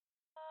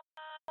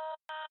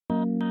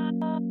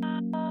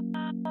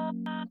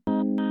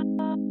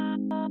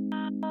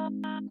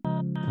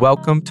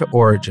Welcome to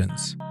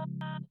Origins,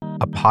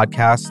 a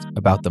podcast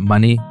about the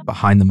money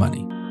behind the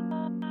money.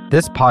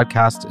 This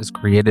podcast is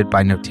created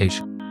by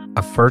Notation,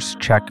 a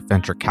first-check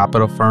venture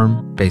capital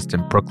firm based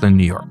in Brooklyn,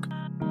 New York.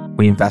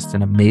 We invest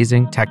in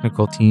amazing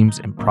technical teams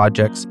and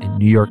projects in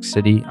New York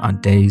City on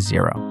day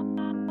zero.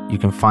 You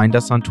can find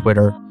us on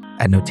Twitter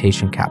at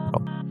Notation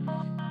Capital.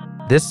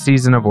 This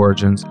season of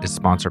Origins is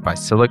sponsored by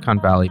Silicon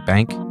Valley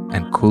Bank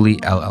and Cooley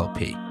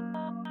LLP.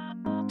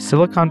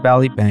 Silicon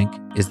Valley Bank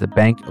is the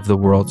bank of the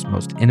world's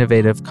most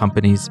innovative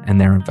companies and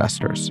their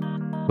investors,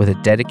 with a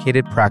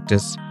dedicated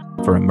practice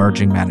for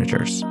emerging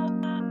managers.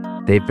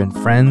 They've been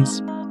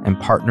friends and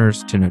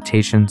partners to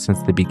Notation since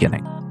the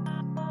beginning.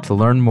 To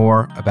learn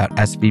more about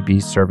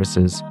SVB's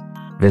services,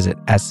 visit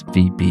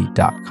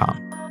svb.com.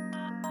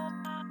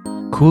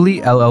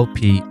 Cooley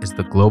LLP is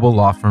the global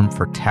law firm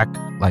for tech,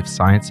 life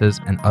sciences,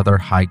 and other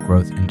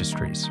high-growth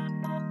industries.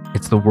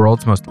 It's the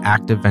world's most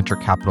active venture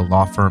capital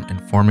law firm in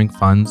forming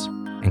funds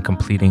and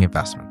completing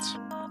investments.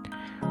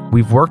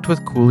 We've worked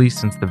with Cooley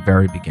since the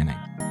very beginning.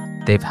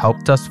 They've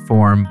helped us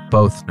form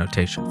both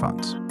Notation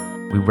funds.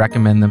 We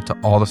recommend them to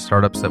all the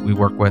startups that we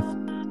work with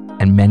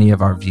and many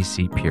of our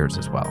VC peers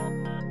as well.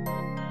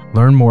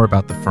 Learn more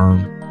about the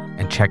firm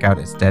and check out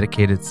its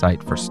dedicated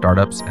site for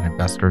startups and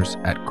investors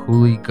at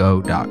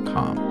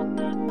cooleygo.com.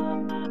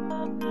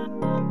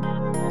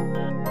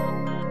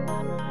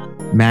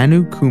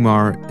 Manu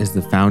Kumar is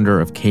the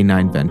founder of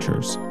K9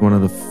 Ventures, one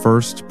of the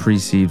first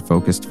pre-seed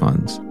focused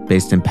funds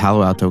based in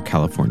Palo Alto,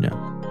 California.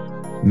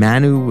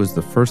 Manu was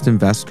the first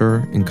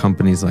investor in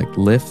companies like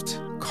Lyft,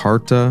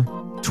 Carta,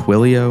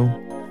 Twilio,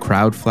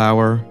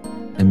 Crowdflower,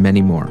 and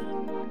many more.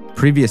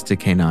 Previous to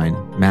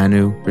K9,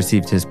 Manu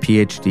received his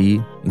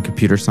PhD in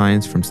computer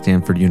science from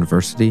Stanford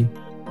University,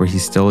 where he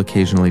still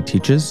occasionally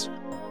teaches,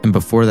 and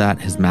before that,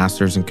 his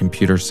master's in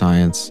computer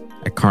science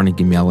at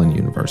Carnegie Mellon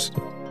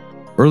University.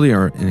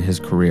 Earlier in his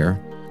career,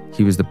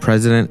 he was the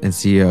president and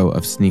CEO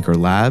of Sneaker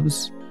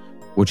Labs,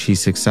 which he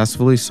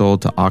successfully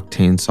sold to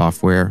Octane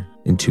Software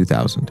in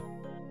 2000.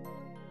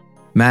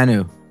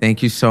 Manu,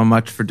 thank you so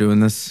much for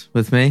doing this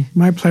with me.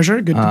 My pleasure.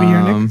 Good to be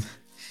here, Nick.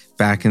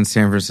 Back in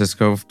San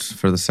Francisco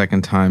for the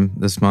second time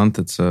this month.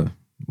 It's a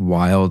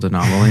wild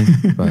anomaly,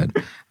 but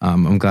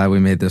I'm glad we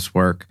made this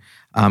work.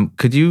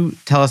 Could you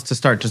tell us to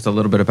start just a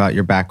little bit about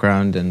your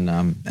background and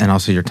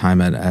also your time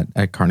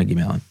at Carnegie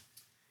Mellon?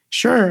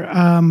 Sure.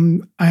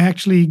 I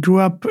actually grew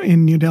up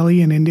in New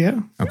Delhi in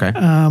India. Okay.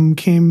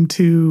 Came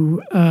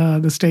to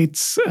the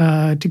States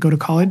to go to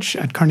college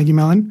at Carnegie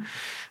Mellon.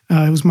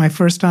 It was my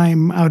first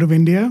time out of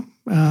India.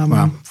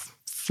 Wow.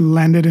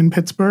 Landed in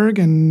Pittsburgh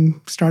and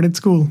started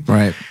school.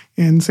 Right.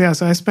 And so,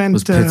 I spent...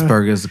 Was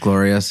Pittsburgh as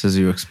glorious as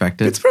you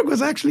expected? Pittsburgh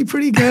was actually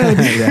pretty good.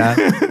 Yeah.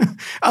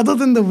 Other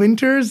than the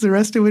winters, the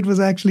rest of it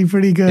was actually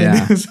pretty good.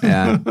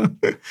 Yeah.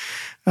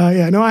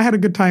 I had a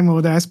good time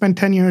over there. I spent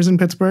 10 years in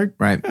Pittsburgh.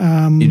 Right.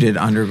 You did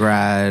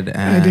undergrad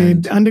and... I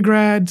did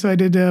undergrad. So I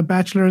did a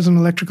bachelor's in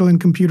electrical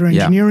and computer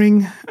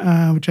engineering,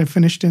 which I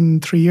finished in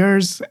 3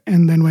 years,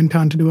 and then went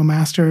on to do a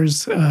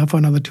master's for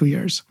another 2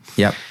 years.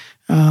 Yep.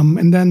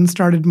 And then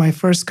started my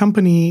first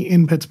company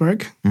in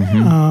Pittsburgh,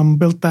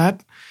 built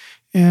that,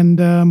 and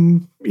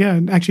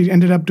actually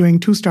ended up doing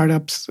 2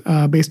 startups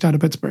based out of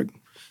Pittsburgh.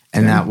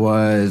 And that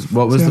was,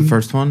 what was the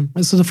first one?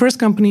 So the first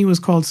company was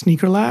called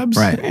Sneaker Labs.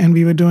 Right. And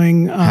we were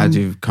doing... How'd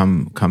you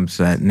come to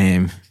that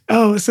name?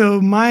 Oh,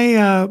 so my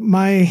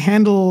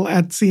handle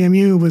at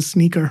CMU was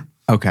Sneaker.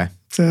 Okay.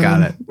 So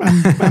got it.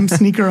 I'm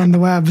Sneaker on the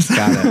webs.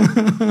 Got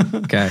it.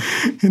 Okay.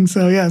 And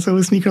so, so it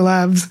was Sneaker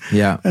Labs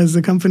as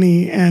the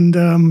company. And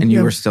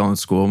you were still in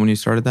school when you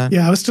started that?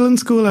 Yeah, I was still in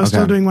school. I was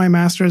still doing my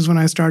master's when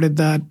I started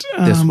that.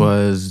 This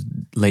was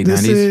late 90s?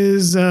 This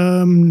is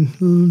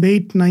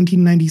late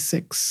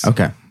 1996.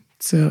 Okay.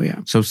 So, yeah.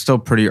 So still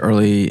pretty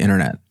early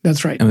internet.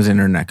 That's right. It was an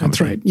internet company.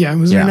 That's right. Yeah, it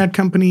was an internet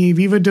company.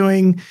 We were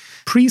doing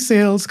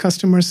pre-sales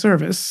customer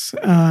service,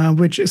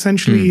 which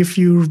essentially if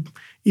you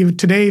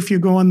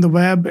go on the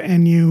web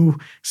and you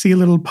see a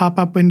little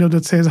pop-up window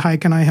that says, "Hi,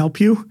 can I help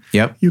you?"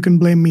 Yep. You can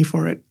blame me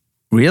for it.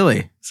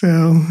 Really?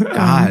 So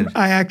I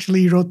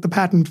actually wrote the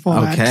patent for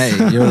that. Okay,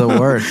 you're the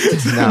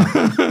worst. No,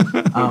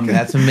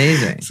 that's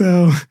amazing.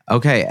 So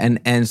okay,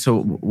 and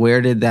so where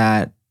did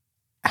that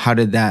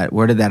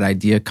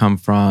idea come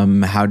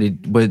from?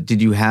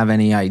 Did you have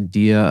any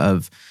idea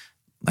of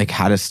like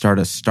how to start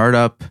a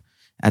startup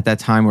at that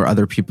time? Were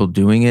other people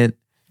doing it?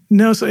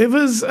 No, so it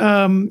was,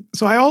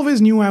 so I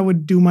always knew I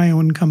would do my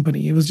own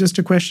company. It was just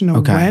a question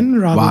of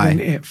when rather than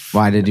if.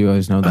 Why did you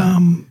always know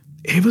that?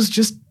 It was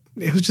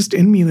just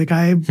in me. Like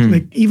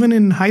like even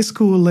in high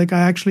school, like I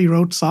actually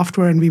wrote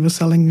software and we were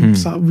selling,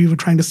 we were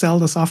trying to sell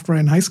the software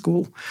in high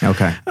school.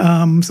 Okay.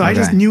 I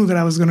just knew that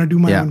I was going to do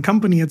my own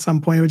company at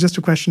some point. It was just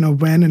a question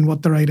of when and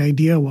what the right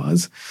idea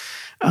was.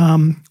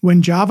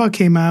 When Java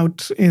came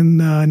out in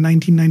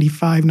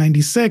 1995,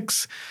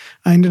 96,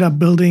 I ended up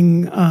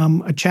building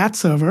a chat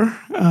server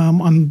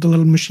on the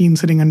little machine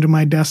sitting under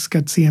my desk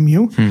at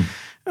CMU.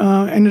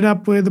 Ended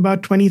up with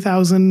about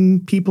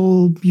 20,000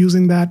 people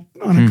using that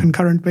on a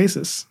concurrent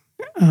basis.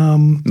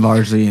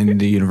 Largely in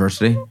the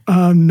university?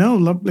 No,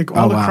 like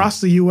all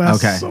across the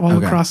U.S.,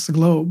 across the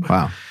globe.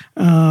 Wow.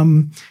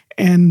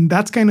 And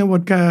that's kind of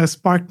what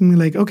sparked me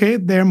like, okay,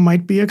 there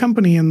might be a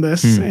company in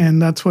this.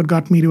 And that's what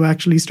got me to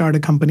actually start a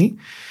company.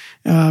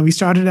 We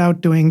started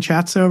out doing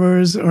chat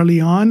servers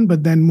early on,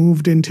 but then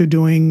moved into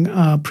doing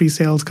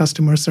pre-sales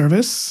customer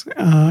service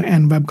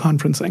and web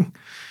conferencing.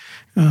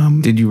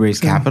 Did you raise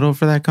capital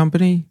for that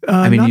company?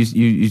 I mean,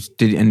 you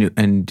did,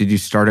 and did you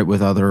start it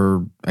with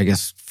other, I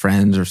guess,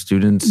 friends or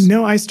students?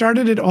 No, I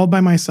started it all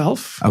by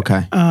myself.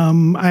 Okay.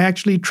 I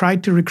actually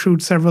tried to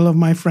recruit several of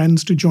my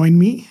friends to join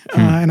me,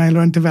 and I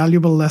learned a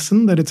valuable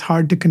lesson that it's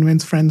hard to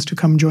convince friends to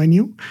come join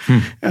you.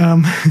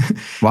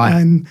 Why?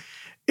 And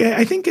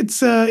I think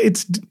it's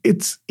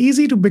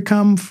easy to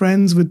become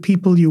friends with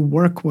people you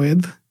work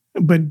with,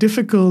 but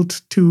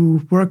difficult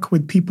to work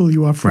with people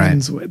you are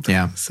friends with.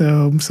 Yeah.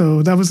 So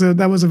that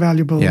was a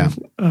valuable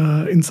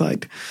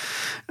insight.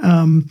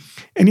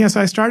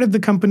 So I started the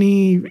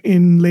company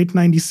in late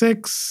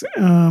 '96,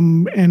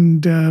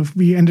 and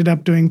we ended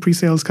up doing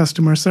pre-sales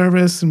customer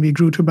service, and we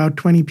grew to about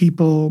 20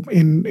 people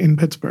in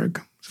Pittsburgh.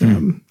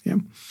 So, yeah.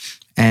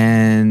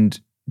 And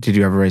did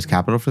you ever raise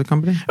capital for the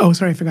company? Oh,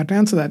 sorry, I forgot to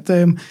answer that.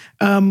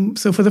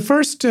 So for the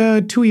first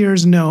 2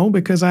 years, no,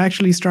 because I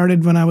actually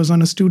started when I was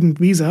on a student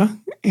visa.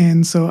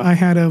 And so I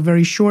had a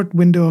very short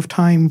window of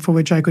time for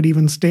which I could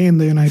even stay in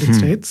the United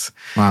States.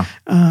 Wow.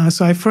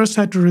 So I first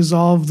had to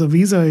resolve the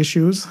visa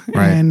issues.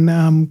 Right.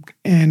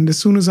 And as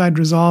soon as I'd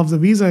resolved the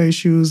visa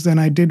issues, then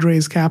I did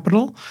raise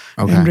capital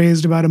and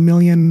raised about $1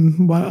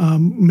 million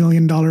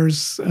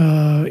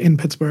in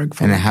Pittsburgh.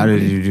 And how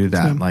did you do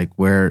that?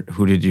 So,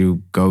 who did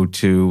you go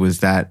to?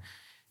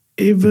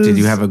 Did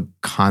you have a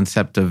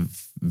concept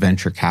of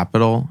venture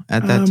capital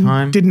at that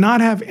time? Did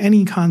not have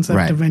any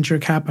concept of venture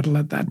capital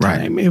at that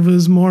time. It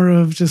was more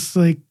of just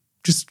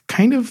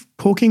kind of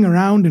poking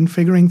around and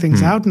figuring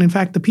things out. And in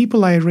fact, the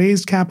people I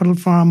raised capital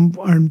from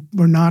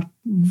were not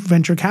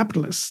venture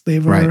capitalists. They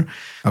were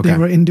they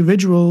were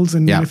individuals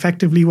and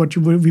effectively what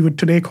we would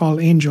today call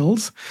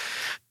angels.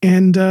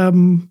 And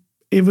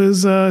it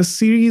was a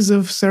series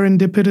of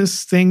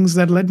serendipitous things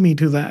that led me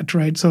to that,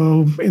 right?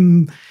 So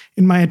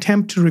in my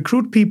attempt to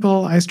recruit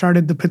people, I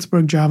started the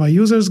Pittsburgh Java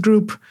Users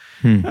Group.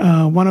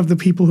 One of the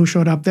people who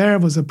showed up there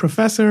was a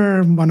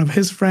professor. One of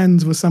his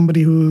friends was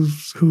somebody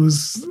who's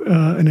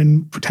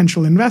a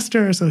potential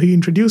investor. So he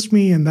introduced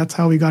me, and that's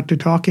how we got to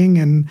talking.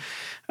 And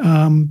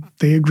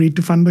they agreed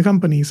to fund the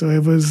company. So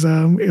it was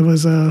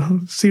a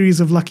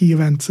series of lucky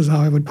events, is how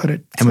I would put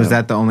it. And was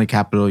that the only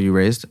capital you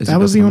raised? That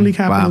was the only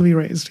capital we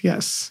raised.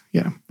 Yes,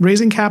 yeah.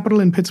 Raising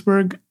capital in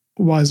Pittsburgh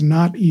was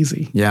not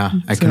easy. Yeah,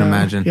 I can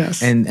imagine.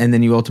 Yes. And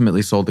then you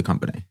ultimately sold the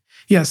company.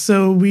 Yes.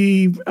 So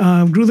we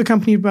grew the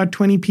company about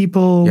 20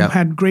 people,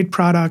 had great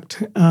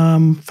product.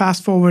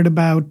 Fast forward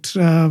about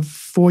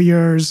 4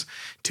 years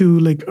to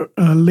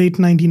late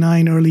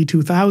 99, early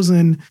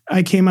 2000.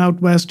 I came out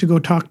west to go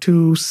talk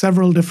to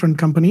several different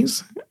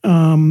companies,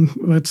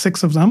 about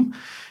 6 of them,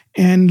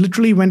 and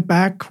literally went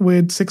back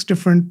with 6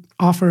 different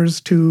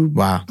offers to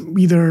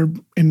either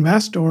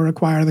invest or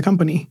acquire the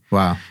company.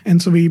 Wow.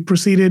 And so we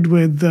proceeded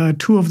with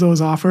 2 of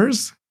those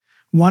offers.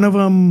 One of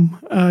them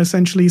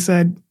essentially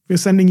said, we're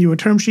sending you a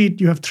term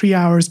sheet. You have 3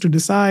 hours to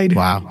decide.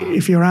 Wow.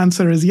 If your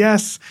answer is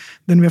yes,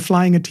 then we're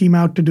flying a team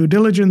out to due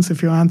diligence.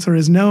 If your answer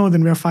is no,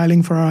 then we're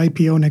filing for our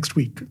IPO next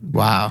week.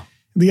 Wow.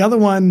 The other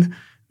one...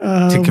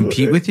 to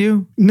compete with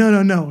you?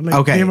 No.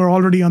 They were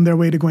already on their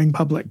way to going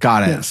public.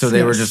 Got it. Yes, so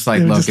they were just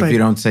like, look, if you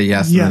don't say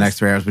yes in the next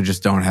 3 hours, we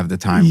just don't have the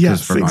time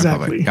for going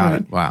public.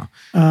 Got it. Wow.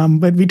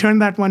 But we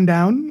turned that one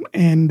down,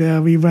 and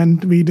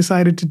we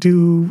decided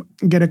to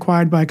get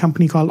acquired by a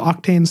company called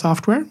Octane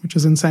Software, which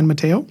is in San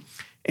Mateo.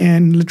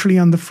 And literally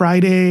on the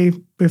Friday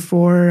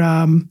before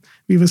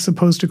we were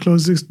supposed to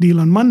close this deal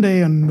on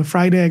Monday, on the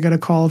Friday I got a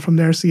call from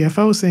their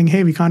CFO saying,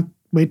 hey, we can't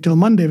wait till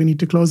Monday. We need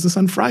to close this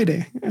on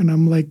Friday. And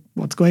I'm like,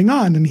 what's going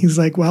on? And he's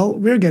like, well,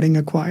 we're getting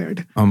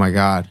acquired. Oh my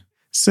God.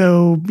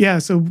 So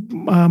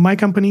my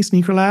company,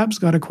 Sneaker Labs,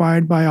 got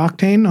acquired by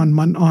Octane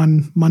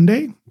on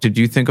Monday. Did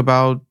you think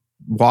about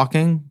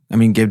walking? I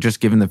mean,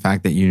 given the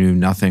fact that you knew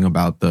nothing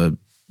about the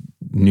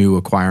new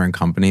acquiring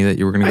company that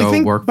you were going to go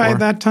work for? I think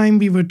by that time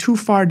we were too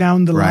far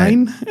down the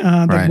line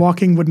that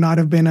walking would not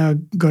have been a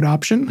good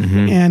option.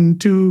 Mm-hmm.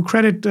 And to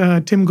credit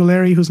Tim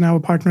Guleri, who's now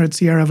a partner at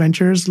Sierra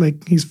Ventures,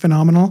 he's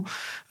phenomenal.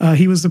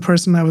 He was the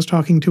person I was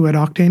talking to at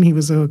Octane. He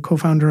was a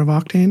co-founder of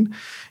Octane.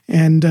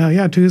 And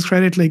to his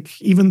credit,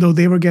 even though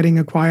they were getting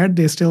acquired,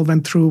 they still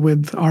went through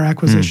with our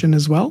acquisition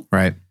as well.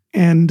 Right.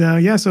 And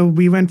so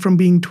we went from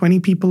being 20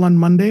 people on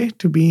Monday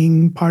to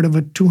being part of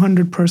a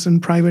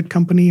 200-person private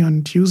company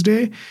on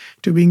Tuesday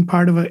to being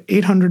part of an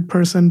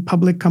 800-person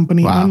public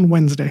company on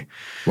Wednesday.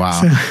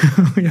 Wow. So,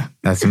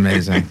 that's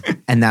amazing.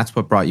 And that's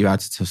what brought you out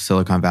to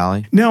Silicon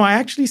Valley? No, I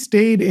actually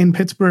stayed in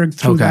Pittsburgh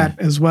through that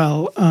as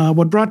well.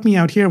 What brought me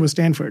out here was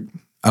Stanford.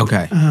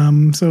 Okay.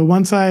 So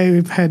once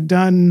I had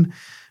done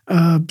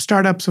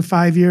startups for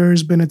 5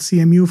 years, been at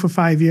CMU for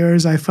 5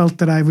 years. I felt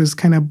that I was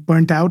kind of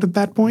burnt out at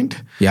that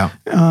point. Yeah.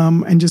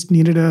 And just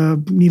needed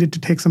to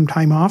take some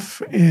time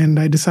off. And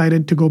I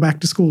decided to go back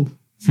to school.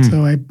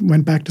 So I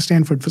went back to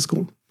Stanford for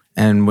school.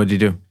 And what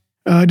did you do?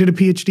 I did a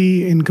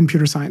PhD in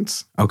computer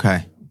science.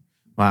 Okay.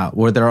 Wow.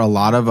 Were there a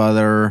lot of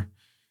other...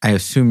 I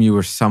assume you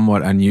were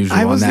somewhat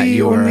unusual in that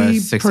you were a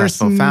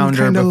successful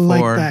founder before.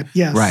 Like that.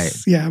 Yes. Right.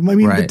 Yeah. I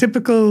mean, the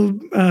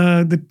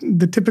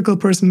typical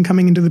person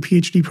coming into the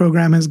PhD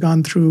program has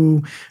gone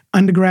through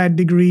undergrad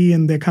degree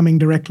and they're coming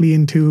directly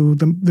into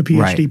the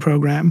PhD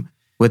program.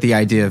 With the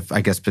idea of,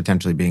 I guess,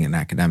 potentially being an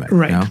academic.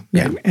 Right. You know?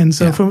 Yeah. And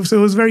so, so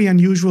it was very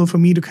unusual for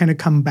me to kind of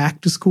come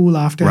back to school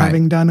after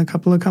having done a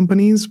couple of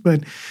companies.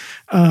 But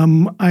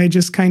I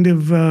just kind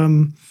of,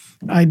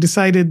 I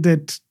decided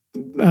that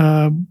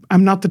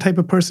I'm not the type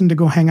of person to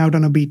go hang out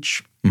on a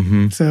beach.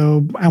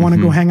 So I want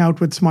to go hang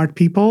out with smart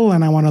people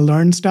and I want to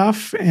learn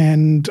stuff.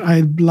 And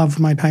I loved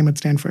my time at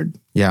Stanford.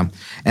 Yeah.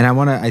 And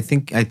I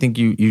think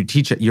you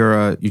teach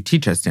you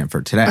teach at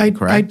Stanford today,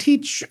 correct? I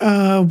teach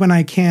when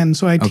I can.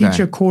 So I teach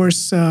a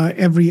course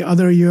every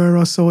other year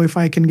or so if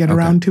I can get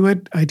around to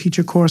it. I teach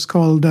a course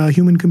called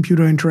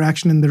Human-Computer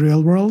Interaction in the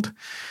Real World.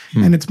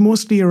 And it's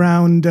mostly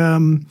around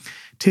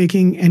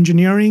taking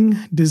engineering,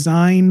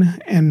 design,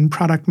 and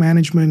product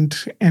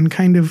management and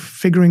kind of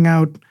figuring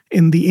out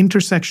in the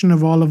intersection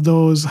of all of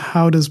those,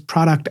 how does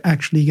product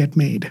actually get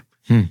made?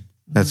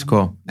 That's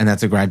cool. And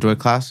that's a graduate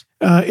class?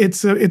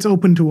 It's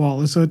open to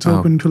all. So it's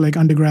open to like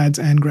undergrads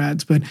and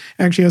grads. But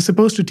actually, I was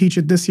supposed to teach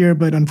it this year,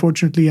 but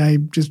unfortunately, I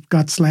just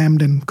got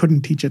slammed and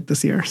couldn't teach it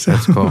this year. So.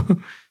 That's cool.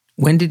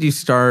 When did you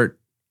start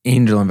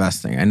angel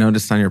investing? I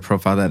noticed on your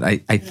profile that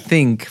I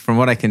think, from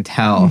what I can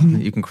tell,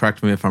 you can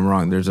correct me if I'm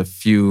wrong, there's a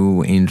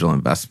few angel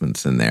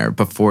investments in there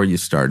before you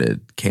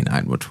started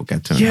K9, which we'll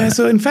get to in a minute.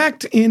 So in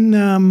fact,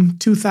 in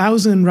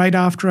 2000, right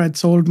after I'd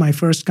sold my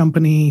first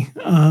company,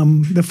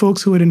 the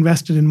folks who had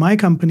invested in my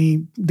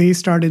company, they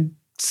started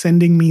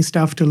sending me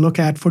stuff to look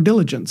at for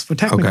diligence, for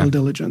technical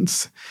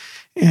diligence.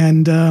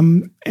 And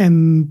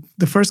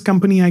the first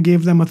company I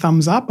gave them a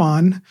thumbs up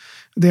on,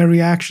 their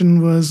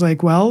reaction was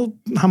like, well,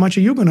 how much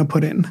are you going to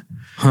put in?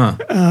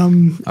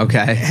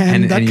 Okay.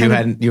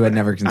 And you had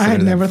never considered that I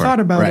had never thought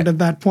about it at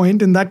that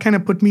point. And that kind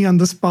of put me on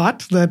the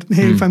spot that,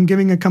 hey, if I'm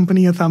giving a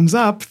company a thumbs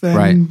up,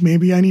 then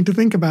maybe I need to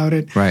think about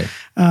it. Right.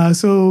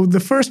 So the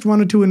first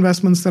one or two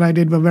investments that I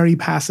did were very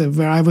passive,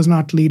 where I was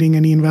not leading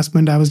any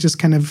investment. I was just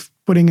kind of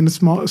putting in a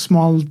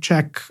small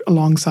check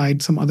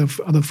alongside some other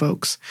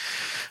folks.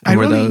 And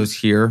were those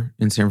here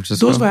in San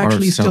Francisco? Those were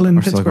actually still in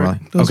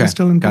Pittsburgh. Those were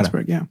still in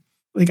Pittsburgh, yeah.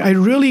 Like I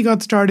really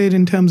got started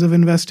in terms of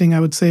investing, I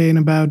would say, in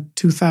about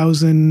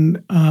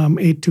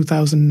 2008,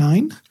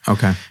 2009.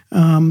 Okay.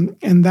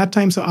 And that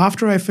time, so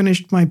after I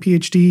finished my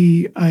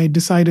PhD, I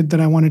decided that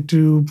I wanted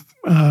to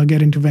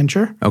get into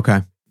venture.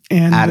 Okay.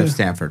 And out of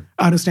Stanford.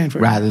 Out of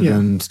Stanford. Rather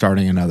than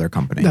starting another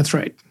company. That's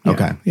right. Yeah,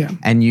 okay. Yeah.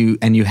 And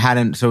you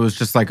hadn't, so it was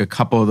just like a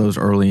couple of those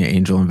early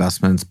angel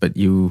investments, but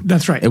you...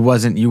 That's right. It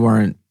wasn't, you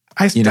weren't,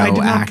 I did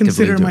not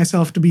consider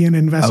myself to be an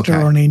investor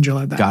or an angel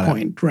at that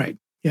point. Right.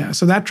 Yeah.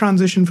 So that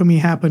transition for me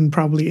happened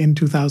probably in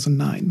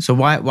 2009. So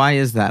why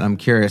is that? I'm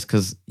curious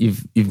because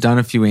you've done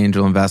a few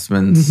angel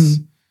investments.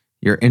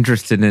 You're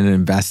interested in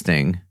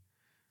investing.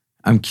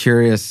 I'm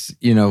curious,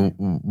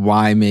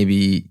 why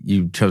maybe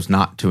you chose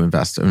not to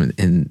invest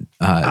in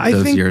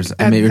those years.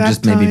 Maybe you're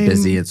just maybe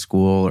busy at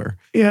school or...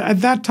 Yeah,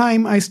 at that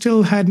time, I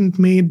still hadn't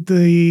made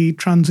the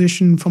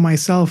transition for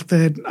myself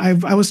that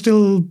I was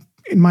still,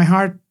 in my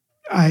heart,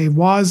 I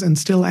was and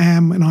still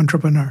am an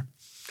entrepreneur.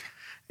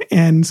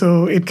 And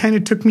so it kind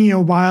of took me a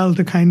while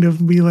to kind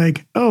of be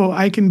like, oh,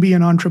 I can be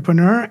an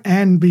entrepreneur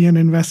and be an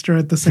investor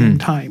at the same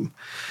time.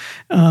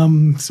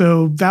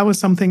 So that was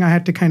something I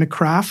had to kind of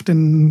craft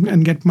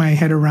and get my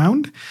head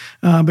around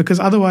because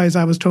otherwise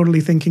I was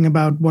totally thinking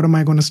about what am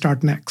I going to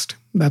start next?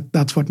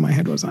 That's what my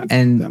head was on.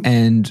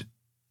 And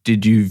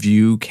did you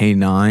view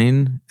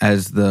K9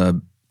 as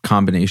the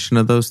combination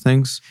of those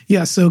things?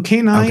 Yeah, so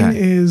K9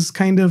 is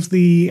kind of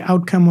the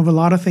outcome of a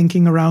lot of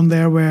thinking around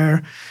there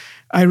where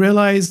I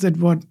realized that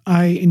what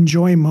I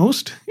enjoy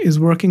most is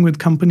working with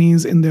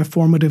companies in their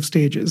formative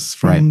stages.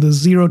 From the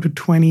 0 to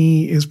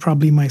 20 is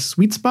probably my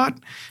sweet spot.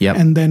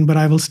 But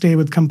I will stay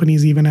with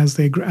companies even as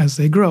they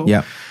grow.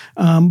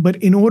 But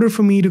in order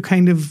for me to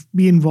kind of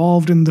be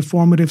involved in the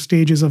formative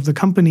stages of the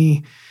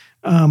company,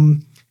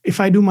 if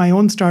I do my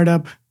own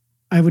startup,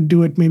 I would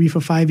do it maybe for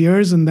 5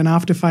 years. And then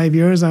after 5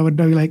 years, I would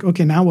be like,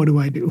 okay, now what do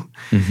I do?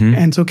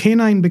 And so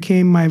K9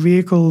 became my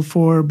vehicle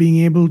for being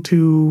able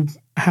to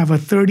have a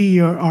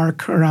 30-year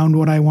arc around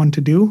what I want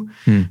to do,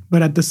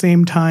 but at the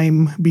same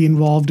time be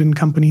involved in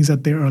companies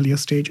at their earlier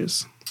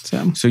stages.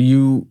 So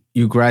you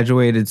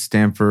graduated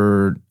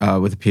Stanford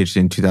with a PhD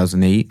in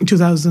 2008?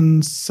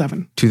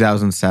 2007.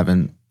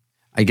 2007.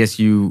 I guess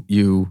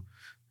you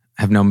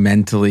have now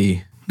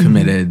mentally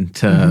committed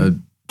to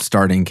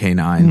starting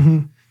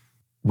K9.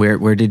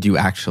 Where did you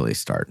actually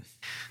start?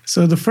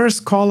 So the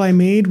first call I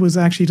made was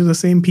actually to the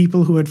same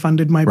people who had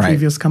funded my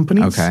previous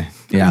companies. Okay.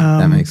 Yeah,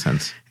 that makes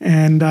sense.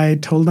 And I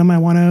told them I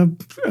want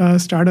to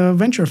start a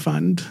venture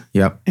fund.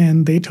 Yep.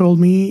 And they told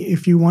me,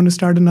 if you want to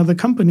start another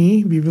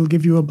company, we will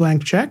give you a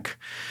blank check.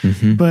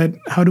 But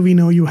how do we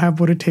know you have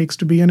what it takes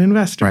to be an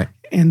investor? Right.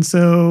 And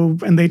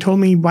they told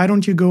me, why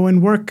don't you go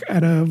and work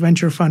at a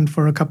venture fund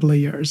for a couple of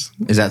years?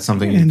 Is that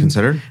something you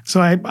considered?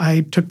 So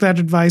I took that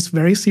advice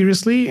very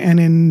seriously. And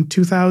in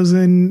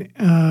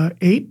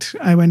 2008,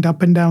 I went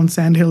up and down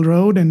Sand Hill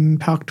Road and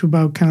talked to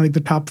about kind of like the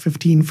top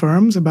 15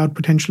 firms about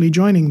potentially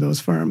joining those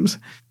firms.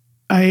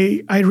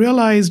 I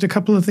realized a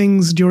couple of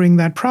things during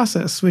that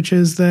process, which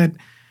is that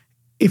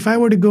if I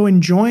were to go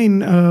and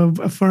join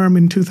a firm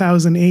in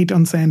 2008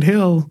 on Sand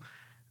Hill,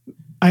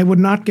 I would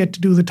not get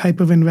to do the type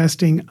of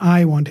investing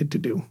I wanted to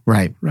do.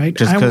 Right.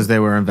 Just because they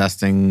were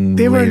investing $3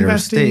 to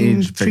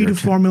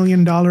 $4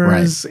 million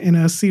in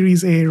a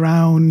Series A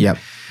round,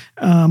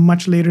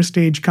 much later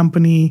stage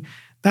company.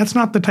 That's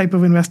not the type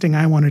of investing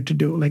I wanted to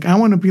do. Like, I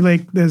want to be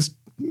like, there's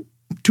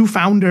 2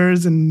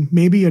 founders and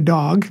maybe a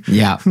dog.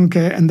 Yeah.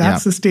 Okay. And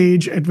that's the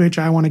stage at which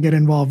I want to get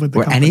involved with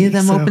the company. Were any of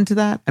them open to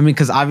that? I mean,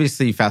 because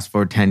obviously you fast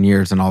forward 10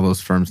 years and all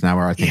those firms now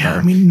are investing all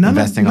over the place. None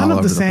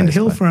of the Sand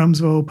Hill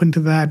firms were open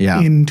to that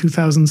in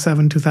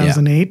 2007,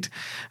 2008.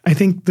 I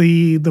think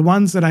the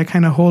ones that I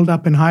kind of hold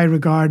up in high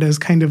regard as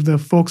kind of the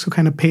folks who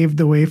kind of paved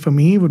the way for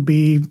me would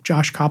be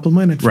Josh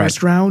Koppelman at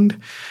First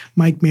Round,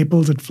 Mike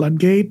Maples at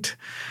Floodgate,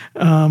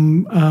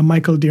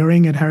 Michael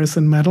Deering at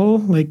Harrison Metal.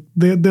 Like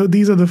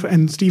these are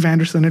and Steve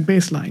Anderson at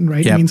Baseline,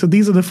 right? Yep. I mean, so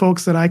these are the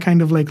folks that I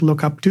kind of like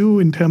look up to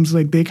in terms of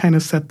like they kind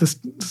of set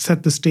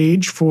the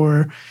stage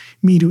for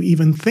me to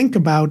even think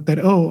about that,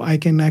 oh, I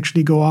can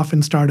actually go off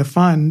and start a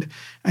fund,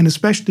 and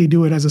especially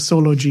do it as a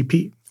solo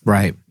GP.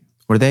 Right.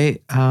 Were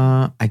they,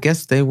 I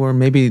guess they were,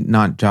 maybe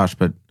not Josh,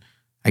 but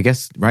I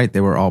guess, right,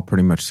 they were all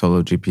pretty much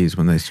solo GPs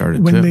when they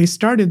started When they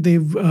started,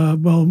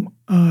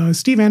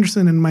 Steve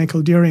Anderson and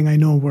Michael Deering, I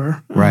know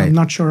were. Right. I'm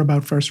not sure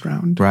about First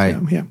Round. Right.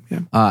 So,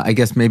 yeah. I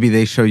guess maybe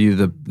they show you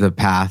the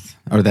path,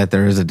 or that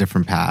there is a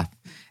different path.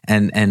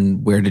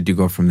 And where did you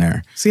go from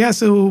there?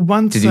 So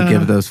once... Did you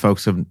give those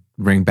folks a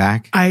ring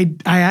back? I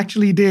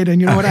actually did.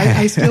 And you know what?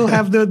 I still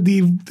have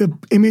the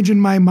image in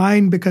my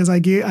mind because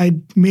I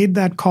made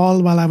that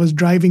call while I was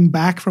driving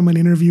back from an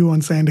interview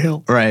on Sand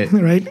Hill. Right.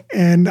 Right.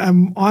 And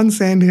I'm on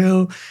Sand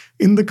Hill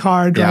in the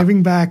car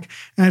driving back.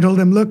 And I told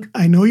them, look,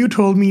 I know you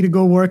told me to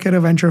go work at a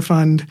venture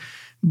fund,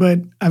 but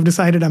I've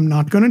decided I'm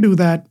not going to do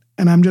that.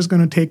 And I'm just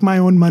going to take my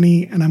own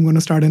money and I'm going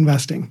to start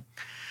investing.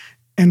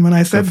 And when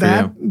I said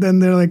that, then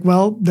they're like,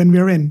 well, then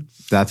we're in.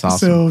 That's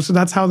awesome. So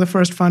that's how the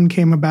first fund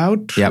came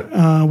about,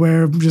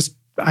 where just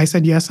I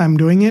said, yes, I'm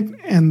doing it.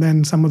 And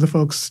then some of the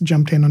folks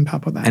jumped in on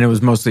top of that. And it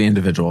was mostly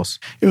individuals?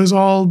 It was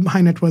all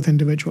high net worth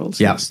individuals.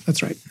 Yep. Yes,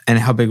 that's right. And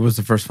how big was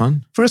the first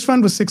fund? First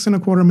fund was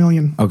 $6.25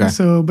 million. Okay.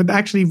 So, but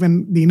actually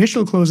when the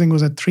initial closing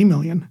was at $3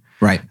 million.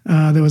 Right.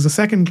 There was a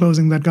second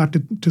closing that got to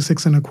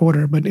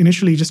 $6.25, but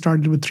initially just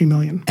started with $3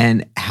 million.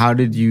 And how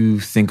did you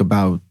think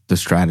about the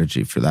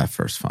strategy for that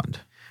first fund?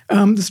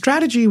 The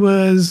strategy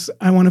was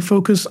I want to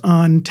focus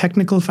on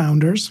technical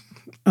founders.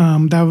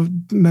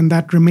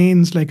 That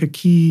remains like a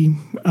key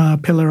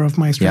pillar of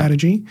my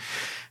strategy.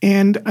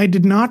 And I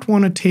did not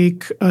want to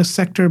take a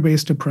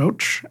sector-based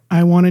approach.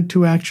 I wanted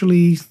to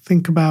actually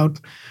think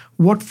about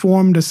what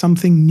form does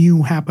something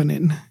new happen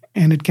in.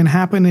 And it can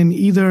happen in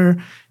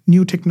either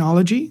new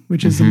technology,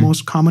 which is the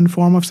most common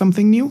form of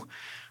something new,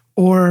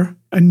 or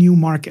a new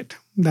market.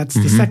 That's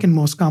the second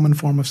most common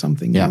form of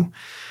something new.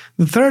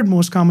 The third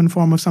most common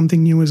form of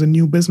something new is a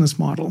new business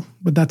model,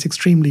 but that's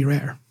extremely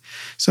rare.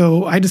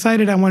 So I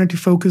decided I wanted to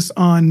focus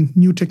on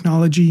new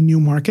technology, new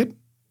market,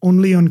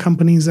 only on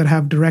companies that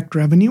have direct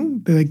revenue.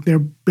 They're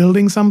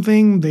building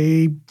something,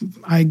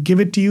 I give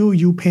it to you,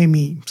 you pay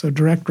me. So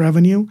direct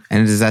revenue.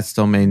 And does that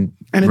still remain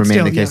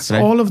the case today?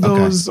 All of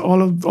those,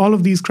 all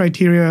of these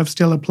criteria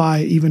still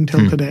apply even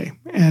till today.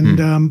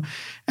 And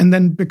and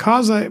then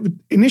because I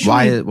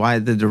initially why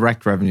the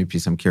direct revenue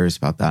piece? I'm curious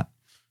about that.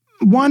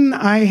 One,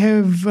 I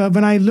have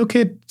when I look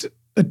at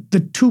the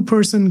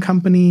 2-person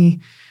company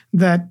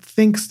that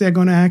thinks they're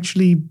going to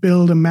actually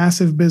build a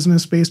massive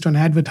business based on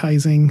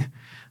advertising.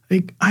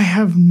 Like, I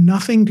have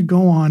nothing to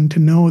go on to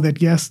know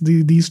that, yes,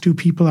 these 2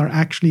 people are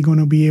actually going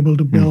to be able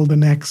to build the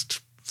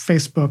next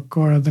Facebook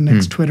or the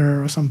next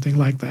Twitter or something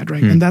like that,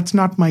 right? And that's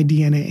not my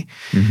DNA.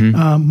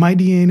 My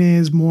DNA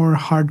is more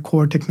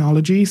hardcore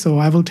technology. So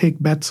I will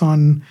take bets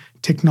on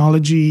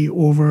technology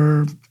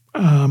over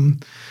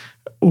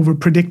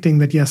predicting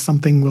that, yes,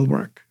 something will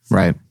work.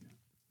 Right.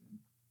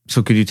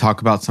 So could you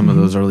talk about some of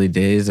those early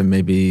days and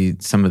maybe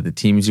some of the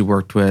teams you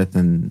worked with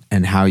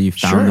and how you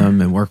found them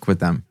and worked with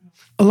them?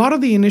 A lot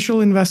of the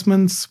initial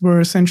investments were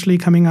essentially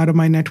coming out of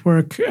my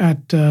network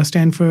at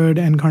Stanford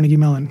and Carnegie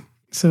Mellon.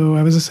 So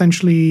I was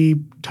essentially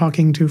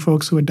talking to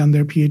folks who had done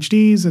their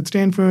PhDs at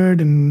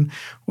Stanford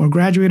or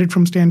graduated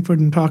from Stanford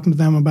and talking to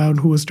them about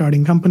who was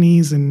starting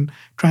companies and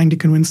trying to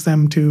convince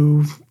them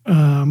to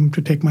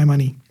take my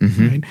money.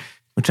 Right?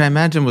 Which I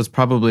imagine was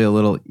probably a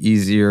little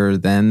easier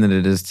then than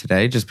it is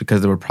today, just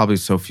because there were probably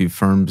so few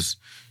firms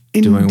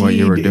doing what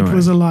you were doing. It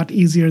was a lot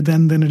easier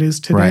then than it is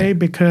today,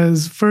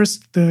 because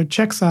first, the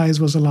check size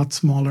was a lot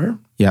smaller.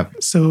 Yep.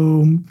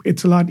 So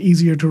it's a lot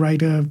easier to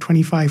write a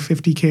 25,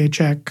 50K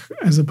check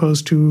as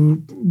opposed to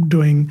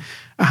doing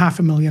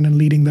 $500,000 and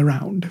leading the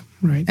round,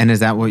 right? And is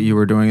that what you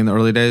were doing in the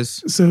early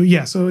days? So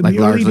yeah, so in the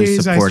early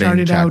days, I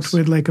started out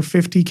with like a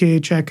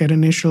 50K check at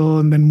initial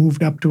and then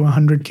moved up to a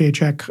 100K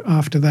check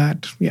after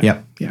that. Yeah.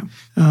 Yep. Yeah.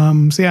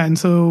 And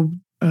so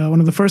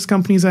one of the first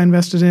companies I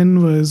invested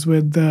in was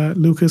with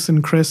Lucas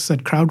and Chris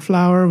at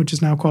Crowdflower, which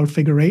is now called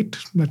Figure 8.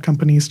 That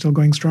company is still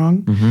going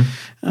strong.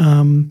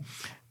 Mm-hmm.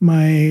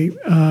 My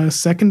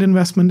second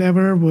investment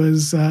ever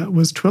was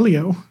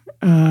Twilio,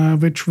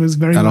 which was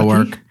very That'll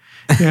lucky. Work.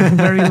 Yeah,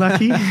 very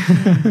lucky.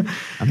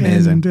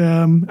 Amazing.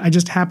 And I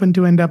just happened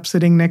to end up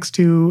sitting next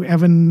to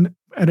Evan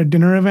at a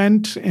dinner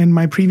event, and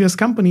my previous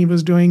company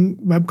was doing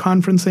web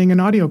conferencing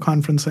and audio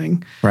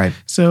conferencing. Right.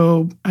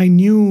 So I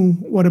knew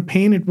what a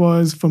pain it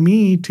was for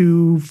me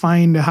to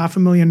find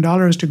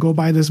 $500,000 to go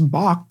buy this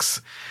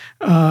box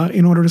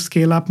in order to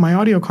scale up my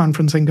audio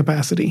conferencing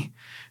capacity.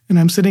 And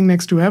I'm sitting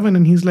next to Evan,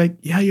 and he's like,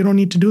 yeah, you don't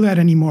need to do that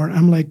anymore.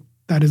 I'm like,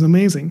 that is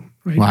amazing,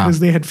 right? Wow.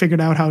 Because they had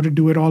figured out how to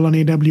do it all on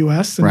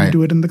AWS and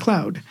do it in the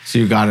cloud. So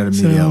you got it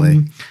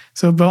immediately.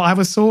 So I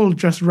was sold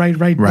just right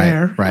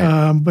there.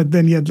 Right. But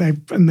then,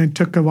 and it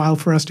took a while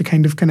for us to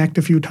kind of connect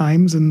a few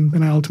times. And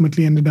then I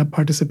ultimately ended up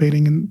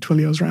participating in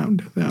Twilio's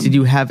round. Did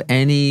you have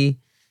any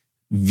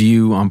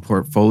view on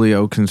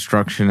portfolio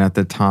construction at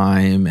the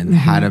time and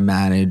how to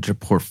manage a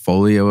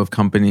portfolio of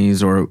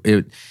companies? Or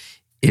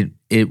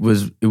it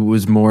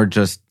was more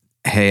just,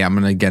 hey, I'm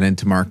going to get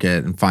into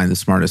market and find the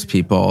smartest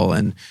people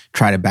and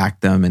try to back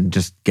them and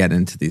just get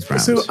into these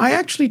rounds? So I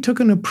actually took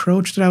an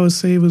approach that I would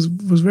say was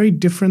very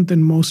different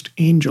than most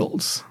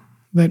angels,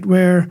 that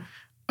where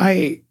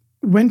I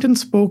went and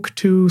spoke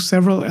to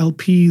several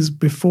LPs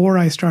before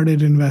I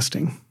started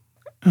investing.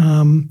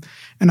 And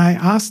I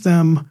asked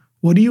them,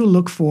 what do you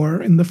look for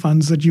in the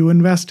funds that you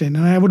invest in?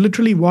 And I would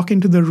literally walk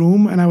into the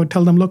room and I would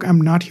tell them, look, I'm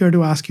not here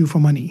to ask you for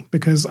money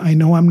because I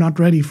know I'm not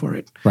ready for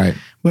it. Right.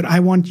 But I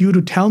want you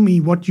to tell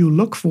me what you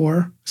look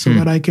for so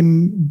that I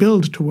can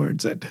build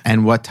towards it.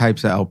 And what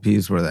types of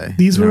LPs were they?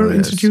 These were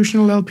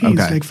institutional LPs,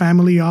 like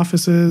family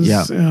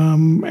offices,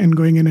 and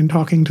going in and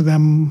talking to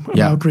them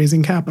about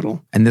raising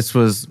capital. And this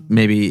was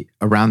maybe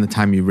around the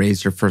time you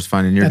raised your first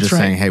fund, and you're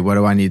saying, hey, what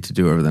do I need to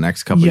do over the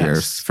next couple of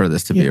years for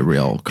this to be a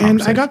real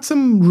conversation? And I got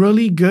some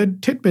really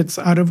good tidbits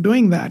out of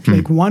doing that.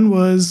 Like one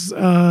was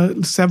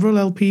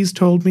several LPs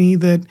told me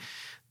that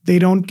they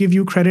don't give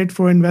you credit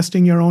for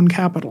investing your own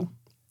capital.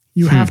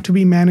 You have to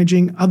be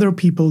managing other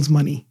people's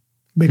money,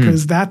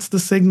 because that's the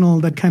signal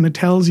that kind of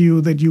tells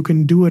you that you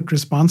can do it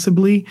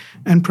responsibly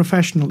and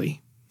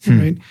professionally,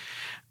 right?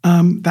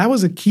 That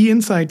was a key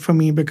insight for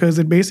me, because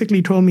it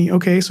basically told me,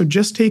 okay, so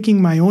just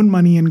taking my own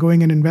money and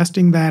going and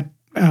investing that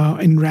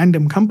in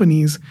random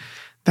companies,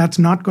 that's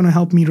not going to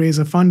help me raise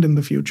a fund in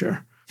the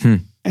future.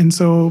 And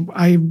so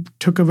I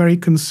took a very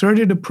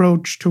concerted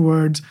approach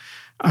towards,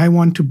 I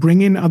want to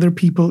bring in other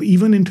people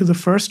even into the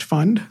first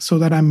fund so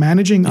that I'm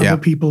managing other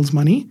people's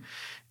money.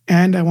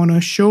 And I want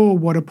to show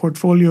what a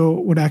portfolio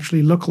would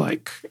actually look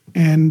like.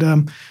 And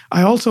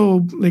I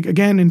also,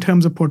 again, in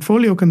terms of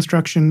portfolio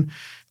construction,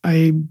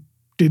 I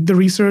did the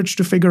research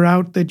to figure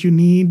out that you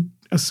need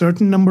a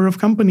certain number of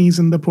companies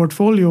in the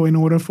portfolio in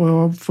order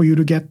for you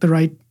to get the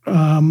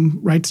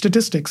right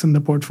statistics in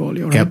the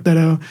portfolio, right? That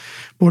a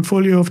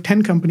portfolio of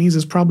 10 companies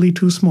is probably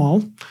too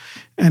small,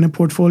 and a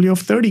portfolio of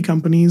 30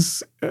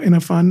 companies in a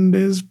fund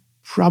is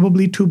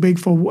probably too big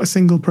for a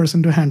single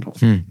person to handle.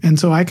 And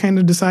so I kind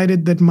of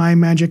decided that my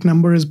magic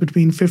number is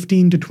between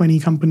 15 to 20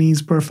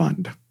 companies per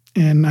fund.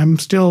 And I'm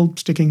still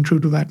sticking true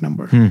to that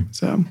number.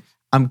 So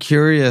I'm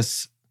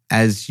curious,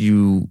 as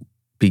you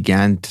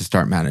began to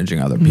start managing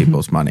other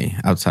people's money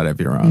outside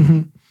of your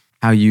own,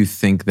 how you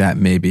think that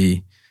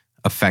maybe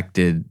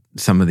affected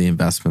some of the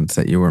investments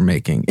that you were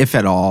making, if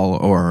at all,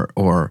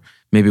 or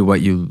maybe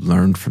what you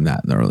learned from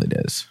that in the early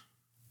days.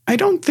 I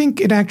don't think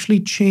it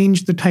actually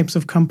changed the types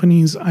of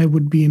companies I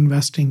would be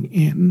investing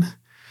in.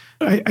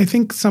 I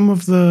think some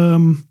of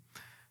the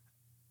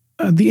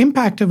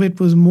impact of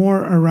it was more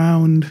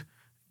around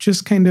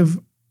just kind of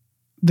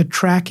the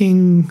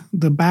tracking,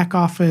 the back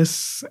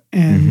office,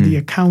 and the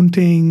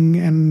accounting,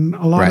 and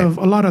a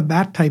lot of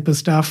that type of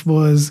stuff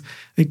was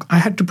like I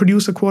had to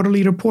produce a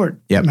quarterly report.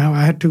 Now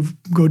I had to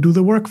go do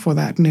the work for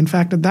that. And in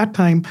fact, at that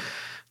time,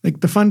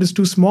 the fund is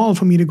too small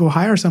for me to go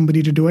hire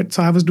somebody to do it,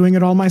 so I was doing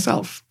it all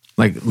myself.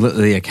 Like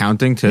the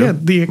accounting too? Yeah,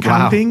 the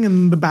accounting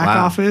and the back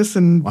office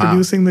and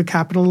producing the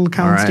capital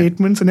account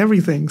statements and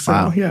everything.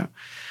 So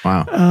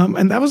Wow.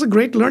 And that was a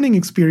great learning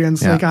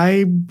experience.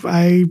 I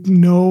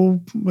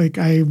know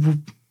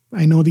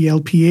I know the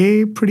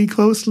LPA pretty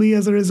closely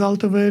as a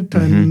result of it,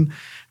 and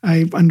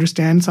I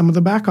understand some of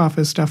the back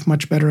office stuff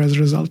much better as a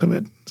result of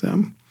it.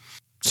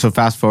 So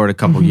fast forward a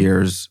couple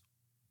years,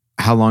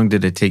 how long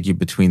did it take you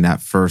between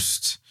that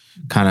first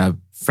kind of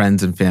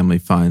friends and family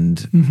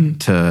fund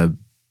to,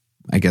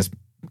 I guess,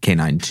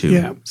 K9 2?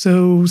 Yeah.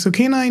 So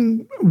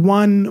K9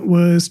 1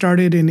 was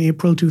started in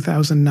April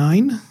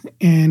 2009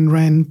 and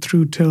ran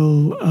through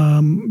till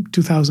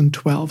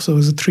 2012. So it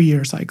was a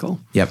 3-year cycle.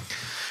 Yep.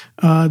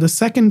 The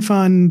second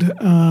fund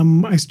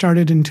I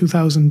started in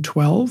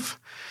 2012.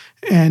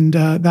 And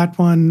that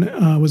one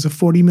was a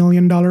 $40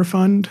 million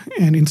fund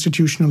and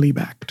institutionally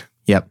backed.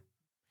 Yep.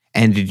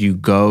 And did you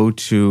go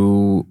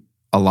to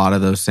a lot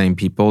of those same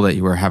people that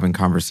you were having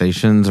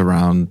conversations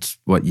around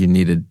what you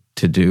needed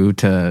to do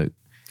to...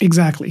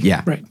 Exactly.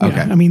 Yeah. Right. Okay.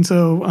 Yeah. I mean,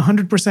 so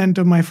 100%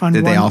 of my fund...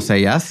 Did they all say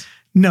yes?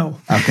 No.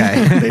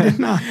 Okay. They did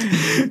not.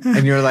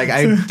 And you were like,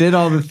 I did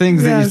all the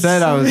things that you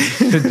said I was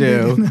to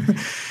do.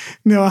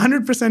 No,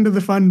 100% of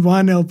the Fund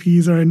 1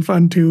 LPs are in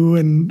Fund 2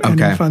 and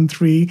in Fund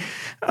 3.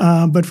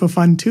 But for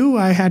Fund 2,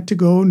 I had to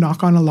go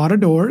knock on a lot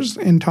of doors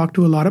and talk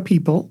to a lot of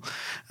people.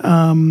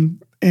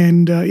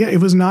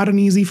 It was not an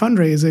easy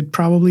fundraise. It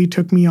probably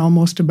took me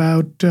almost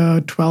about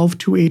 12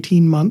 to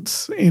 18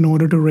 months in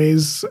order to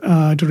raise the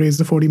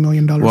 $40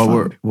 million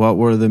fund. What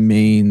were the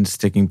main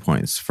sticking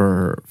points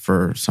for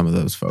some of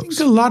those folks? I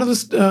think a lot of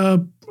this,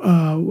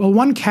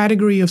 one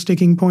category of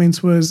sticking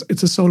points was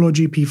it's a solo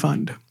GP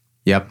fund.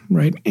 Yep.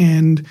 Right.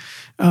 And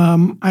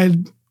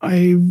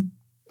I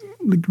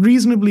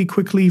reasonably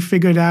quickly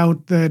figured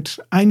out that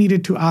I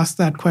needed to ask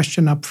that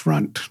question up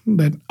front,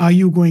 that are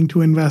you going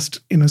to invest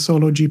in a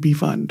solo GP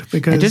fund?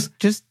 Because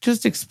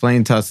just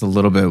explain to us a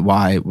little bit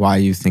why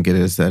you think it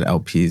is that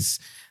LPs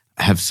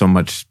have so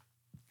much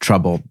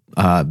trouble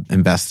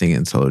investing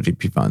in solo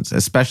GP funds,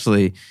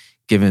 especially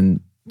given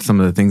some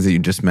of the things that you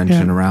just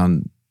mentioned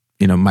around,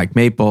 Mike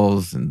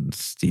Maples and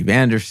Steve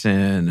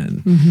Anderson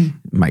and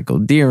Michael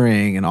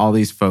Deering and all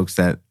these folks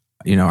that,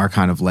 are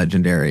kind of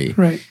legendary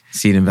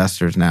seed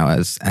investors now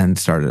and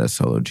started as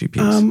solo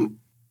GPs.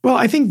 Well,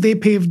 I think they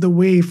paved the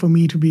way for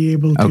me to be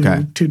able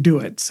to do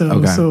it.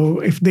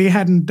 So if they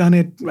hadn't done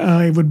it,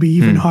 it would be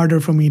even harder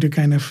for me to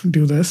kind of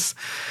do this.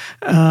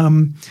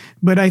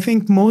 But I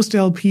think most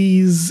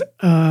LPs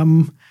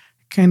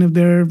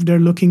they're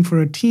looking for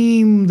a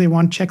team. They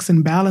want checks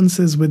and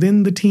balances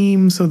within the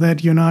team so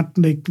that you're not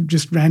like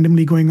just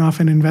randomly going off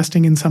and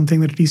investing in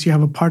something, that at least you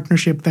have a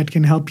partnership that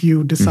can help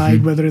you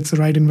decide whether it's the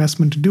right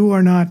investment to do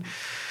or not.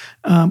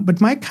 But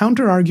my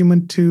counter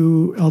argument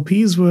to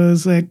LPs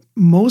was that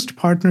most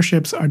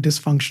partnerships are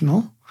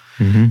dysfunctional.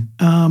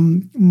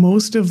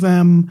 Most of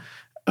them,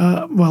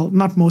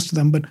 not most of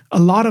them, but a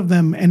lot of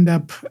them end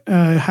up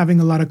having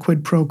a lot of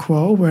quid pro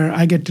quo where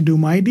I get to do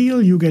my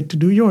deal, you get to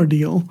do your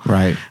deal.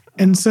 Right.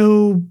 And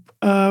so,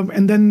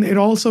 and then it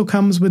also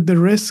comes with the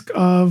risk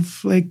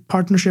of like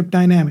partnership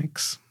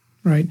dynamics,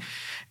 right?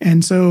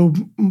 And so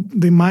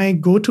my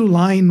go-to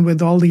line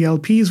with all the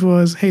LPs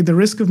was, hey, the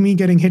risk of me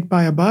getting hit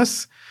by a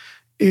bus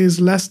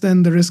is less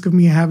than the risk of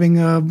me having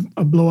a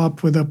blow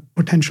up with a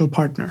potential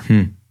partner.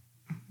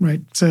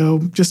 Right. So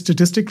just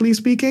statistically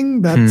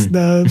speaking, that's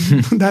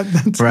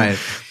that's right.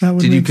 That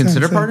would did you make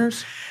consider sense.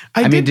 partners?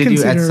 I mean, did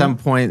you at some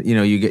point,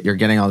 you're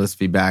getting all this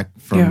feedback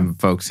from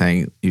folks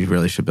saying you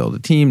really should build a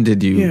team?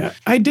 Did you? Yeah,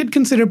 I did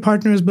consider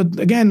partners, but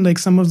again, like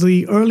some of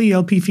the early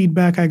LP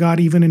feedback I got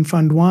even in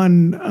Fund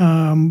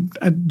 1,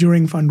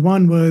 during Fund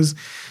 1 was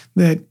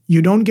that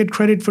you don't get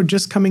credit for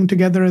just coming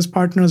together as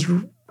partners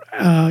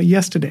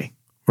yesterday.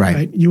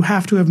 Right. You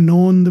have to have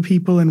known the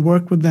people and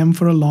worked with them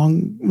for a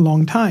long,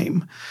 long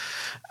time.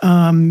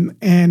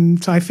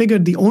 And so I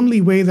figured the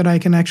only way that I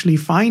can actually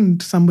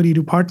find somebody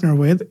to partner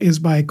with is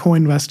by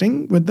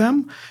co-investing with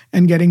them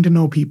and getting to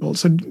know people.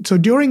 So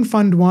during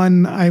Fund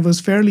 1, I was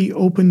fairly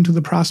open to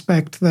the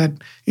prospect that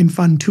in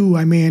Fund 2,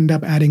 I may end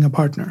up adding a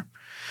partner.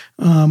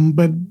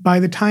 But by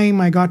the time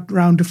I got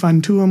around to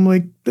Fund 2, I'm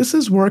like, this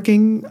is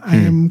working. I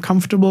am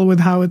comfortable with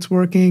how it's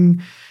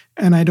working,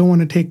 and I don't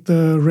want to take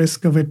the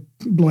risk of it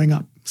blowing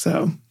up.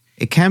 So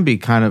it can be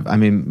kind of,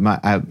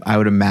 I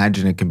would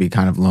imagine it can be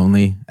kind of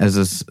lonely as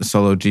a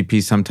solo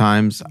GP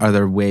sometimes. Are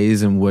there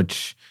ways in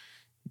which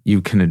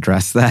you can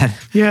address that?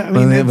 Yeah.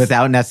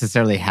 Without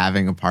necessarily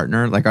having a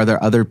partner? Like, are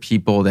there other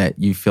people that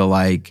you feel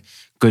like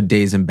good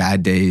days and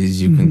bad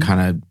days you can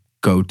kind of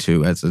go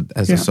to as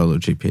a solo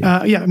GP?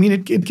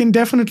 It can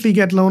definitely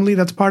get lonely.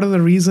 That's part of the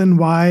reason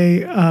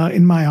why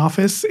in my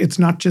office, it's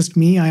not just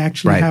me. I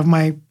actually have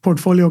my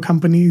portfolio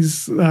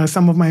companies.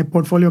 Some of my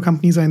portfolio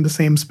companies are in the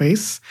same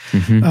space.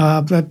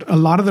 But a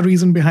lot of the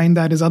reason behind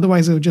that is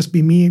otherwise it would just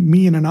be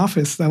me in an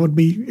office. That would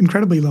be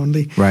incredibly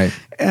lonely. Right.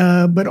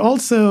 But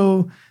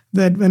also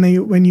that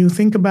when you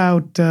think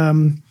about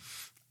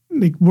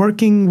like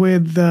working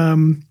with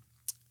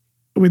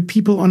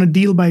people on a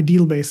deal by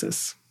deal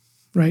basis.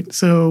 Right.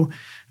 So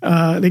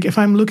like if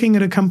I'm looking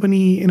at a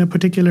company in a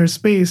particular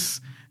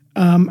space,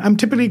 I'm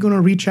typically going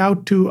to reach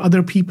out to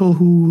other people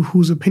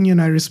whose opinion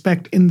I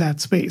respect in that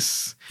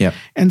space. Yep.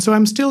 And so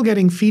I'm still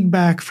getting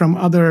feedback from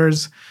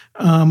others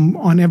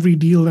on every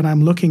deal that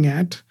I'm looking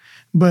at.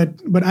 But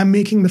I'm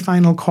making the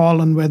final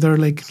call on whether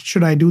like,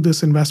 should I do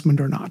this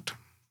investment or not?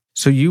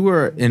 So you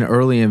were an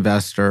early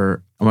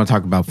investor. I want to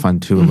talk about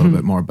Fund 2 a little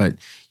bit more, but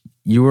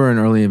you were an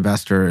early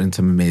investor in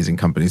some amazing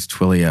companies,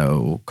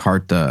 Twilio,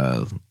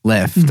 Carta,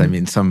 Lyft. I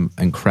mean, some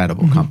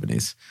incredible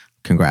companies.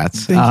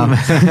 Congrats.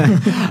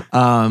 Thank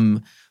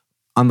you.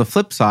 On the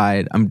flip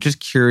side, I'm just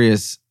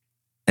curious,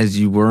 as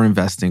you were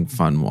investing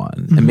Fund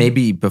One, and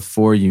maybe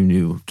before you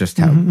knew just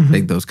how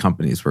big those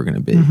companies were going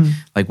to be,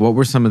 like what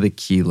were some of the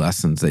key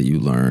lessons that you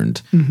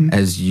learned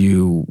as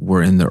you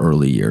were in the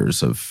early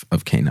years of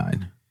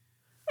K9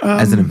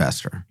 as an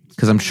investor?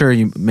 Because I'm sure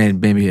you made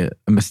maybe a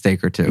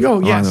mistake or two. Oh,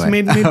 yes.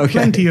 Made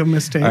plenty of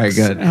mistakes. All right,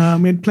 good.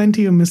 Made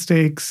plenty of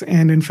mistakes.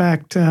 And in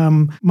fact,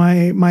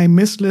 my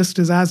miss list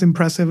is as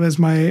impressive as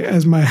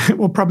my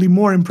well, probably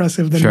more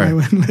impressive than my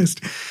win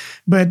list.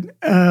 But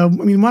I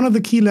mean, one of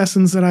the key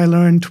lessons that I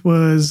learned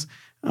was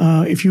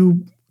if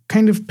you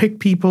kind of pick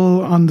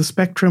people on the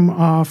spectrum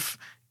of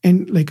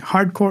like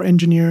hardcore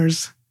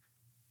engineers,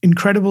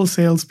 incredible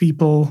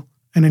salespeople,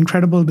 and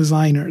incredible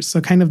designers,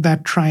 so kind of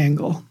that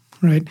triangle,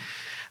 right?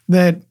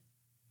 That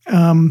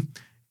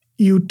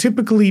you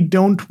typically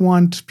don't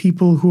want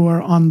people who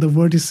are on the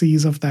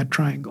vertices of that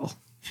triangle.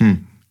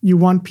 You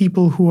want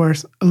people who are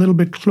a little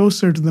bit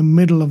closer to the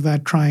middle of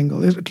that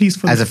triangle, at least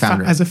for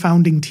as a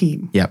founding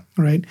team. Yep.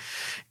 Right.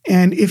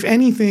 And if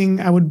anything,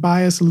 I would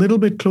bias a little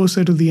bit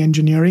closer to the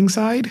engineering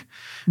side,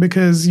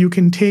 because you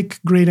can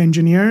take great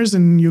engineers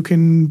and you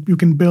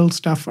can build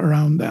stuff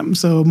around them.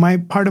 So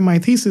part of my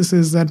thesis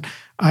is that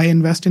I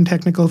invest in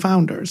technical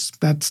founders.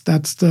 That's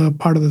the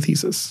part of the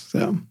thesis.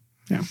 So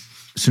yeah.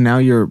 So now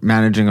you're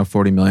managing a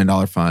 $40 million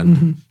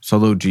fund,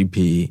 solo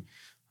GP.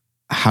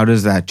 How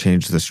does that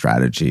change the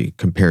strategy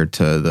compared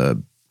to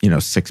the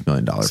 $6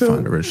 million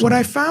fund originally? What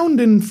I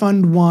found in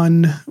Fund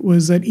One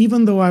was that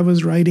even though I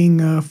was writing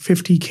a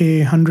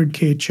 $50K,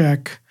 $100K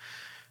check,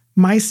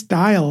 my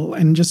style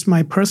and just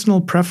my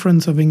personal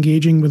preference of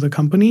engaging with a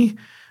company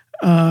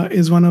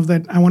is one of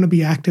that I want to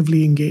be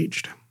actively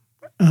engaged.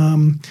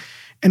 And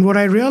what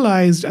I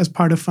realized as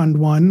part of Fund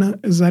One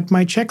is that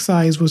my check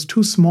size was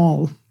too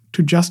small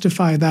to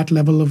justify that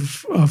level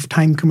of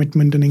time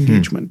commitment and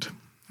engagement,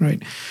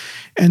 right?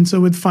 And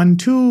so with Fund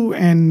 2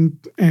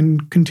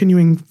 and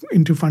continuing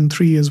into Fund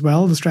 3 as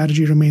well, the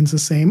strategy remains the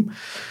same,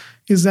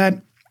 is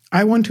that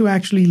I want to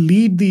actually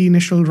lead the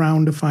initial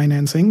round of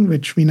financing,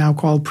 which we now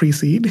call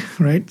pre-seed,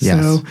 right?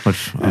 Yes, so,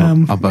 which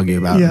I'll bug you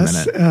about in a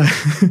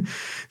minute.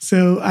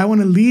 So I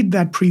want to lead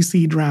that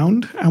pre-seed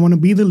round. I want to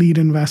be the lead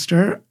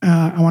investor.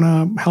 I want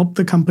to help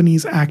the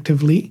companies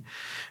actively.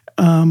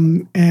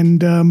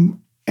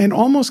 And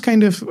almost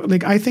kind of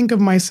like I think of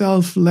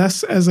myself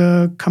less as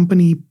a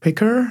company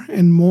picker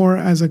and more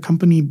as a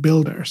company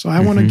builder. So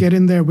I want to get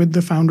in there with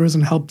the founders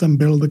and help them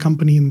build the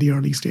company in the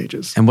early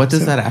stages. And what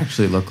does that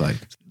actually look like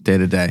day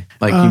to day?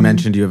 Like you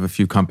mentioned, you have a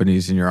few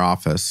companies in your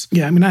office.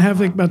 Yeah, I mean, I have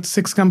like about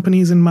 6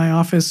 companies in my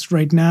office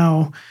right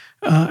now.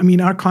 I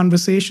mean, our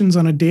conversations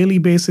on a daily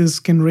basis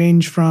can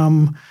range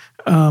from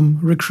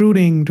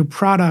recruiting to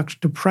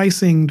product to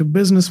pricing to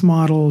business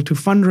model to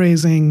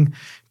fundraising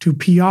to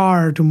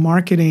PR to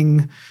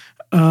marketing,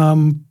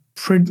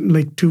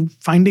 like to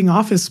finding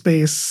office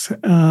space,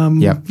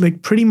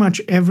 like pretty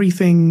much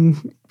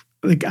everything.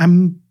 Like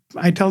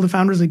I tell the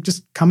founders, like,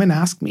 just come and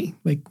ask me.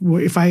 Like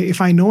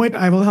if I know it,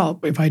 I will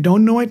help. If I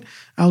don't know it,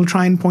 I'll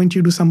try and point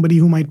you to somebody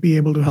who might be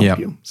able to help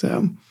you.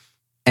 So,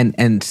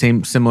 and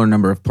similar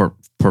number of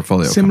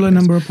portfolio similar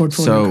companies. Number of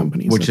portfolio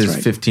companies, which is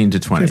 15 to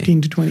 20.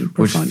 15 to 20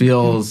 per which fund.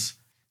 Feels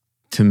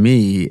to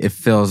me, it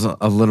feels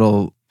a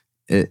little.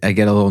 I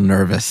get a little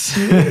nervous.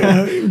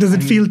 Does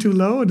it feel too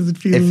low? Or does it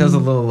feel? It feels a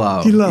little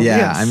low. Too low. Yeah,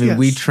 yes, I mean,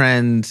 we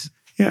trend.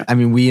 Yeah. I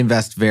mean, we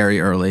invest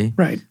very early,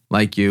 right?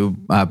 Like you,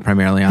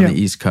 primarily on the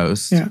East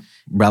Coast. Yeah.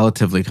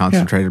 Relatively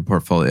concentrated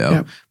portfolio,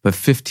 Yeah. but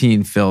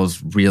 15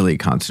 feels really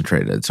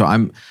concentrated. So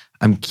I'm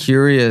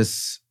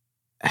curious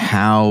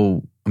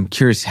how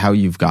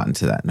you've gotten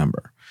to that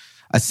number.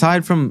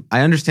 Aside from, I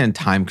understand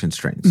time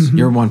constraints.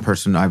 You're one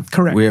person.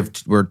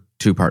 Correct. We're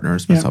 2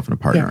 partners, myself and a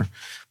partner. Yeah.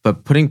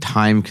 But putting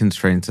time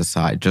constraints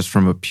aside, just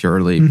from a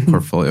purely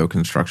portfolio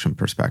construction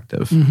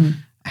perspective,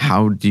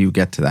 how do you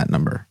get to that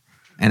number?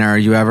 And are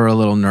you ever a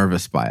little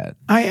nervous by it?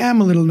 I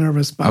am a little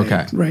nervous by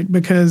it, right?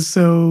 Because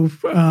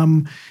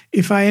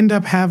if I end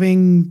up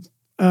having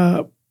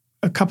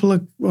a couple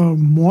of, or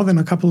more than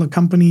a couple of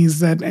companies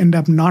that end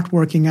up not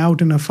working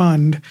out in a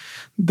fund,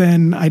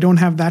 then I don't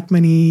have that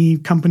many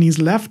companies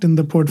left in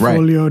the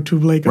portfolio to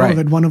like,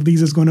 that one of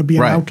these is going to be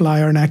an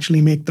outlier and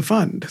actually make the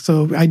fund.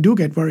 So I do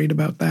get worried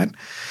about that.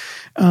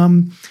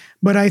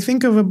 But I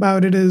think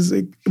about it as,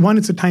 one,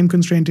 it's a time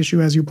constraint issue,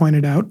 as you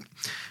pointed out.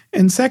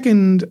 And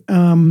second,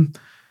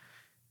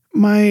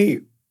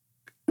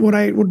 what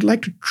I would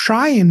like to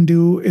try and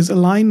do is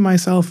align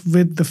myself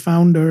with the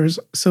founders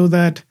so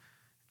that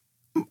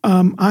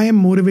I am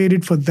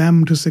motivated for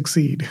them to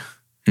succeed,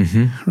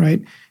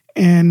 right?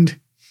 And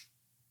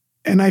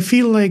I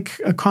feel like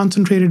a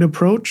concentrated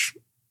approach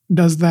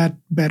does that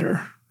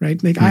better,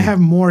 right? Like I have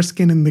more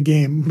skin in the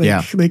game.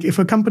 Like if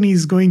a company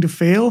is going to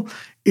fail,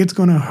 it's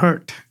going to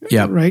hurt,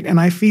 right? And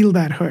I feel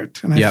that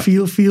hurt, and I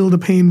feel the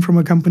pain from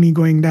a company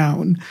going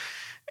down.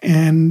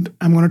 And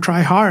I'm going to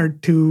try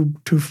hard to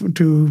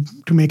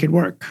make it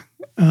work.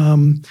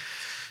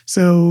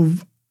 So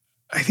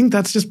I think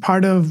that's just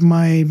part of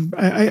my,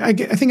 I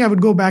think I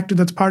would go back to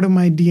that's part of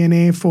my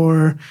DNA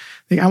for,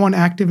 like, I want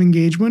active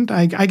engagement.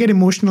 I get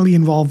emotionally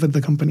involved with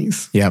the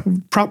companies. Yep.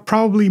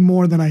 Probably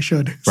more than I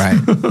should. Right.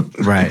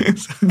 Right.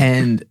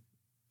 And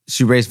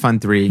so you raised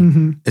Fund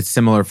 3. It's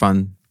similar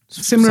fund.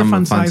 Similar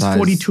fund size,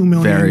 42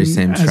 million. Very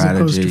same strategy. As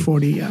opposed to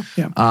 40,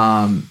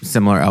 yeah.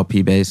 Similar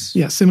LP base.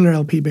 Yeah, similar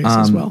LP base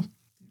as well.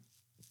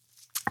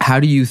 How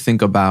do you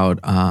think about,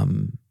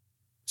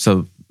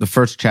 so the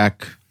first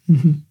check,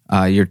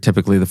 you're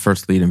typically the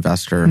first lead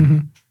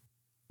investor.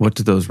 What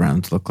do those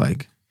rounds look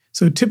like?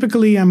 So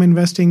typically I'm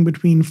investing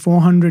between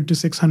 400 to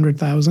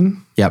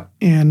 600,000. Yep.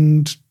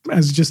 And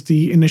as just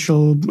the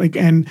initial, like,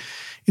 and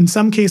in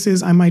some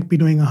cases I might be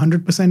doing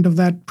 100% of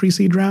that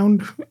pre-seed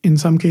round. In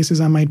some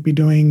cases I might be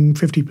doing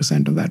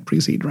 50% of that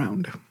pre-seed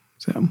round.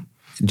 So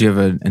do you have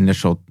an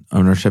initial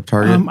ownership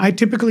target? I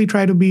typically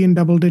try to be in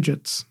double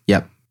digits.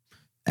 Yep.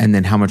 And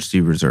then how much do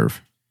you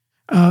reserve?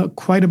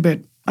 Quite a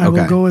bit. I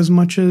will go as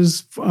much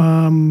as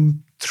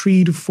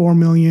 3 to 4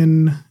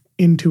 million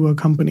into a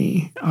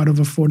company out of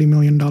a $40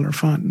 million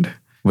fund.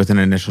 With an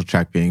initial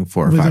check being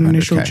 4 or 500K. With an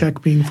initial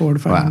check being 4 to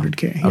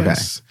 500K. Wow. Okay.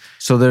 Yes.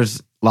 So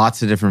there's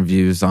lots of different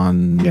views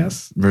on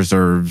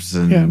reserves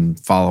and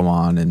follow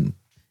on,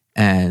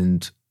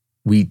 and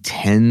we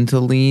tend to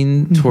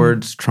lean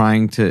towards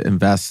trying to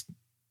invest,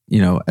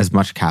 as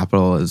much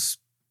capital as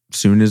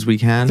soon as we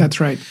can. That's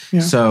right.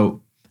 Yeah.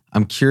 So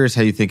I'm curious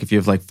how you think, if you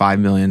have like $5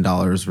 million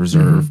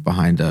reserve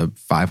behind a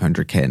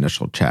 500K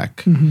initial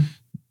check,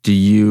 do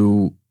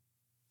you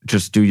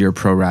just do your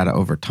pro rata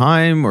over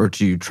time, or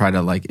do you try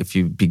to, like, if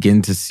you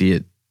begin to see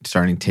it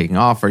starting taking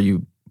off, are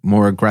you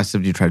more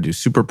aggressive? Do you try to do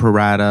super pro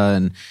rata?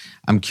 And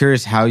I'm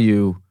curious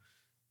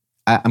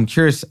I'm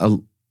curious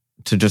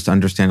to just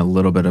understand a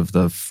little bit of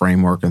the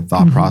framework and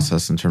thought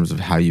process in terms of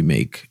how you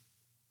make,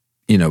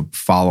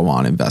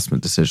 follow-on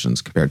investment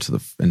decisions compared to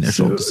the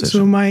initial decision.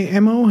 So my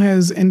MO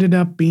has ended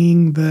up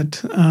being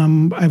that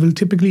I will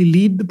typically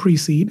lead the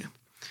pre-seed.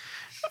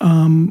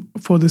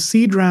 For the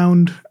seed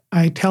round,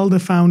 I tell the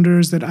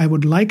founders that I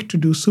would like to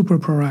do super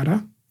pro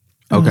rata.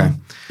 Okay,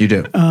 you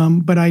do.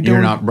 But I don't.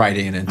 You're not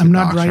writing it into docs. I'm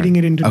not writing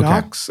it into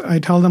docs. I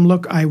tell them,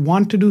 look, I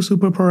want to do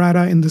super pro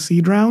rata in the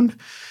seed round,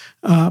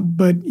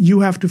 but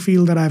you have to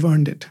feel that I've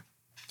earned it.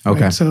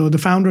 Okay. Right? So the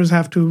founders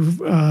have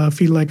to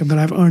feel like that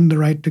I've earned the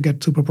right to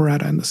get super pro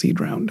rata in the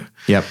seed round.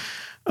 Yep.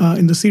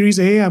 In the Series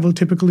A, I will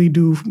typically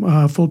do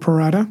full pro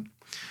rata.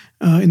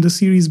 In the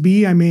Series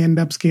B, I may end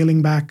up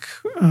scaling back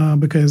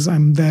because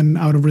I'm then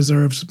out of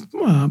reserves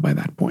by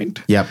that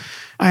point. Yep.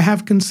 I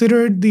have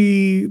considered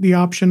the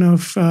option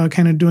of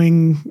kind of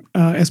doing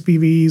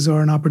SPVs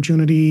or an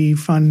opportunity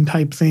fund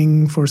type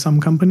thing for some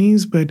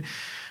companies, but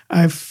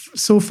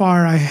so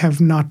far I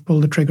have not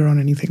pulled the trigger on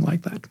anything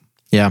like that.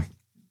 Yeah.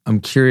 I'm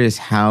curious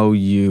how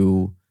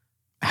you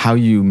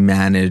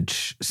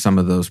manage some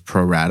of those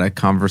pro rata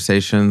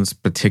conversations,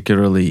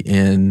 particularly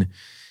in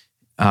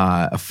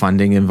a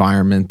funding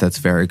environment that's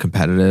very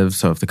competitive.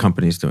 So if the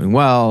company's doing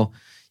well,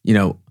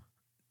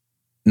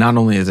 not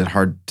only is it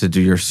hard to do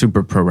your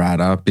super pro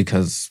rata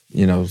because,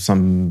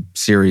 some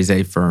Series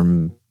A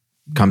firm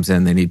comes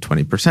in, they need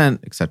 20%,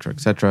 et cetera, et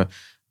cetera.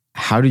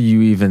 How do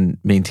you even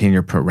maintain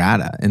your pro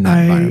rata in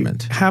that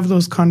environment? I have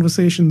those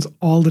conversations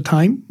all the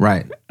time.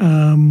 Right.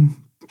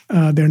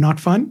 They're not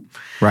fun.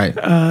 Right.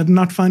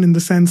 Not fun in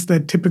the sense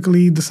that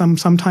typically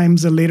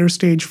sometimes the later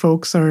stage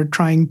folks are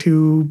trying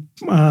to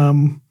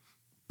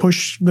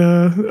push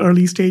the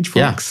early stage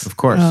folks. Yeah, of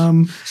course.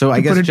 So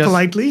I guess put it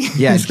politely.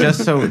 Yeah,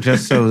 just so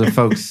the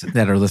folks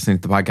that are listening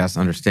to the podcast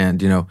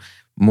understand,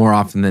 more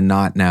often than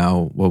not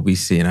now, what we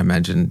see, and I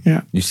imagine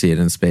you see it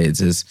in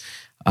spades, is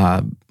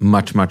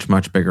much, much,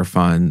 much bigger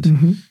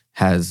fund,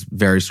 has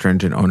very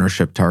stringent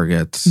ownership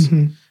targets,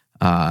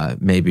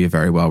 maybe a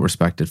very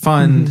well-respected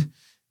fund.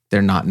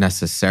 They're not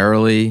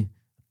necessarily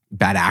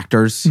bad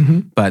actors,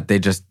 but they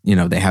just,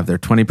 they have their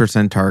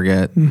 20%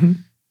 target.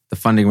 The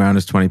funding round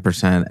is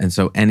 20%. And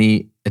so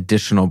any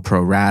additional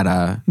pro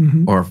rata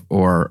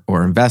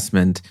or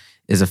investment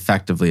is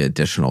effectively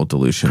additional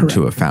dilution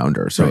to a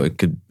founder. So it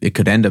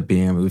could end up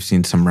being, we've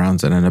seen some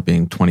rounds that end up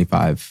being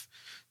 25,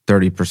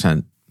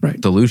 30%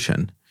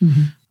 dilution.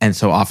 And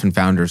so often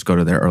founders go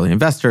to their early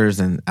investors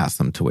and ask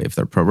them to waive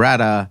their pro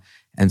rata.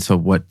 And so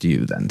what do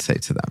you then say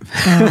to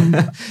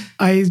them?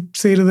 I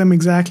say to them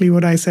exactly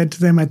what I said to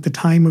them at the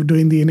time of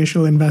doing the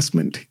initial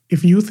investment.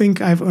 If you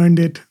think I've earned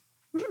it,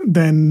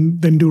 then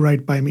do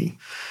right by me.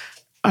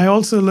 I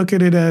also look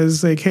at it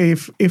as like, hey,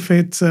 if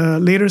it's a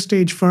later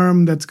stage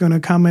firm that's going to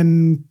come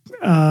and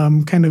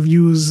kind of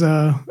use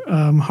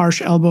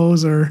harsh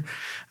elbows or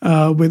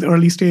with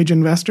early stage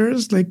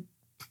investors, like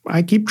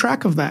I keep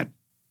track of that.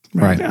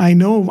 Right. I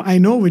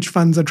know which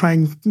funds are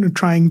trying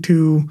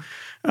to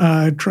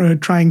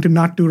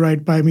not do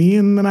right by me,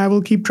 and then I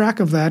will keep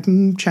track of that.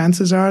 And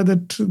chances are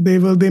that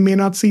they may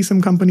not see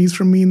some companies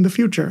from me in the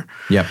future.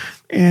 Yep.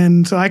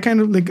 And so I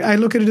kind of I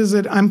look at it as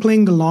that I'm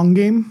playing the long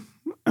game.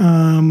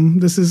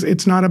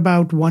 It's not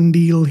about one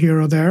deal here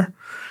or there.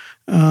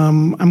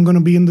 I'm going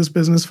to be in this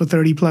business for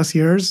 30 plus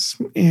years,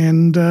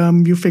 and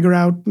you figure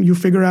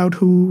out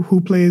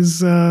who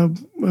plays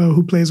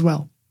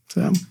well.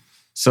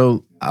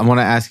 So I want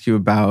to ask you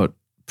about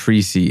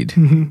pre-seed.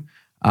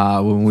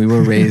 Mm-hmm. When we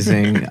were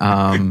raising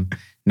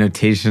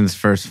Notation's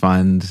first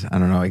fund, I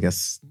don't know, I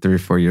guess 3 or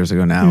 4 years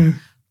ago now, Yeah.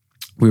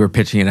 we were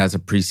pitching it as a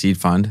pre-seed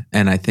fund.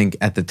 And I think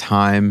at the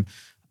time,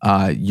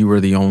 you were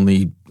the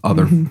only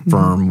other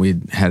firm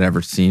we had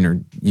ever seen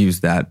or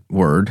used that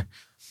word.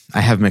 I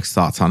have mixed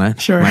thoughts on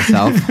it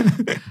myself.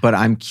 But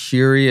I'm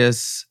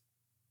curious,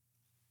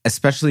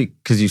 especially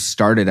because you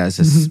started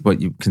as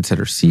what you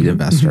consider seed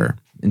investor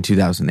in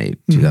 2008,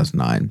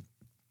 2009.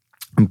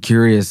 I'm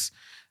curious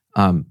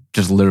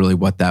just literally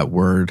what that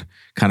word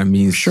kind of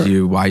means to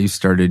you, why you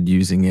started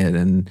using it,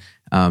 and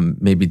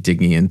maybe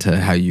digging into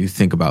how you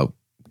think about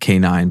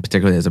K9,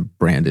 particularly as a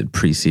branded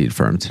pre-seed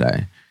firm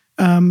today.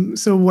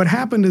 So what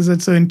happened is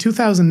that in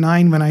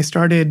 2009, when I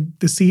started,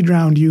 the seed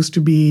round used to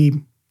be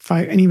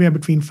anywhere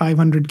between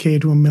 500K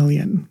to $1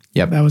 million.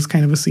 Yep. That was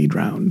kind of a seed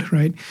round,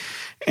 right?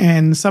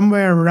 And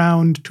somewhere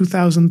around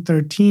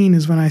 2013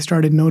 is when I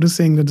started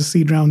noticing that the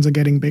seed rounds are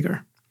getting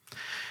bigger.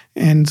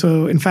 And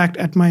so, in fact,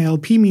 at my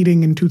LP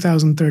meeting in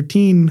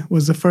 2013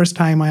 was the first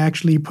time I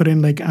actually put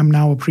in, I'm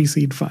now a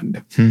pre-seed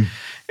fund.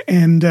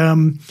 And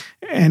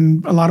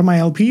a lot of my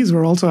LPs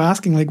were also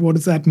asking, what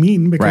does that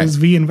mean? Because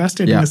we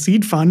invested in a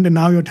seed fund, and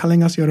now you're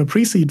telling us you're a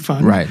pre-seed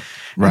fund. Right.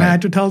 And I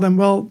had to tell them,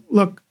 well,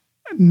 look,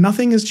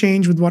 nothing has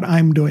changed with what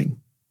I'm doing.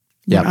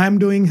 What I'm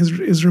doing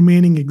is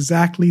remaining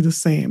exactly the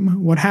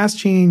same. What has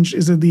changed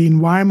is that the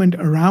environment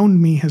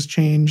around me has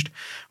changed,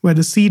 where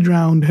the seed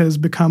round has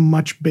become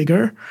much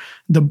bigger.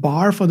 The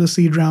bar for the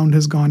seed round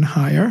has gone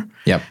higher.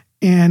 Yep.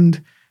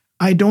 And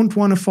I don't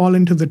want to fall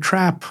into the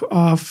trap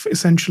of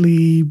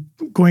essentially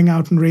going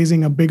out and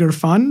raising a bigger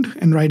fund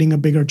and writing a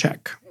bigger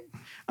check.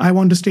 I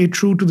want to stay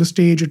true to the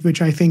stage at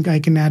which I think I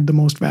can add the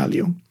most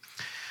value.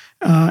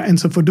 And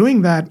so for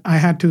doing that, I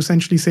had to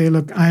essentially say,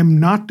 look, I'm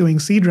not doing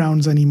seed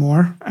rounds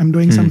anymore. I'm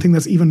doing something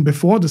that's even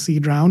before the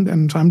seed round.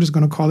 And so I'm just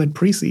going to call it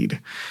pre-seed.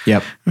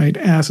 Yep.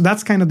 So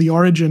that's kind of the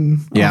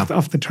origin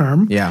of the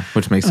term. Yeah,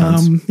 which makes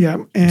sense.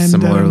 And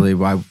similarly,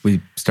 why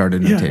we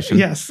started Notation.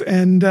 Yes.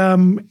 And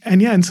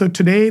so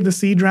today the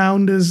seed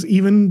round is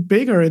even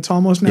bigger. It's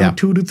almost now $2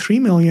 to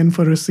 $3 million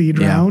for a seed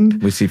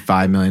round. We see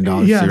 $5 million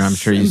seed round. I'm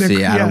sure you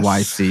see out of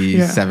YC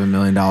 $7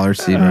 million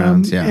seed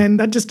rounds. Yeah. And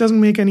that just doesn't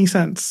make any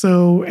sense.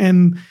 So, and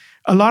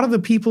a lot of the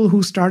people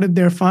who started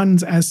their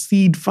funds as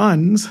seed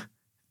funds,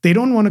 they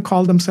don't want to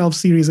call themselves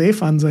Series A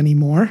funds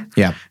anymore.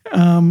 Yeah.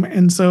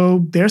 And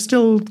so they're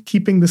still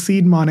keeping the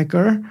seed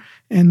moniker.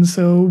 And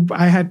so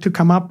I had to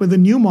come up with a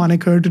new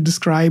moniker to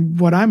describe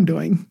what I'm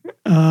doing.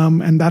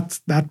 And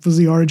that was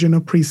the origin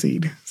of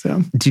pre-seed.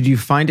 So, did you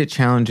find it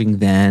challenging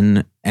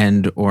then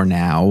and or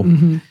now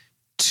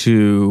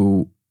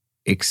to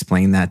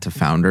explain that to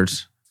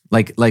founders?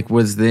 Like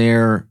was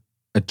there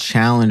a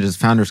challenge as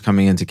founders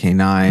coming into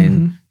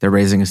K9? They're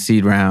raising a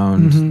seed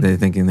round. They're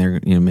thinking they're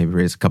maybe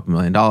raise a couple $1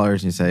 million.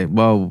 And you say,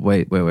 "Whoa,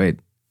 wait."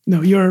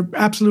 No, you're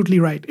absolutely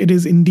right. It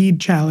is indeed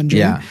challenging.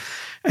 Yeah.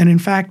 And in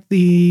fact,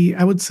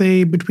 I would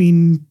say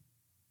between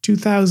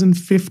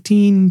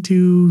 2015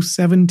 to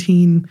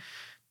 17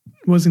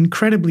 was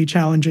incredibly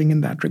challenging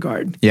in that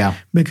regard. Yeah.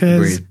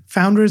 Because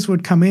founders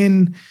would come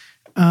in,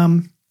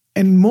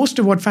 and most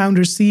of what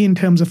founders see in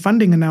terms of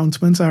funding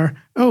announcements are,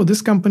 oh,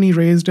 this company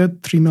raised a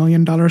 $3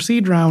 million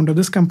seed round, or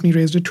this company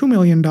raised a $2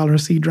 million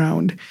seed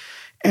round.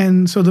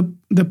 And so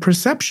the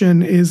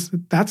perception is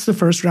that's the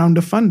first round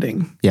of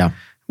funding. Yeah.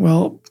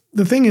 Well,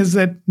 the thing is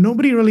that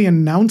nobody really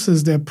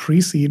announces their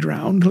pre-seed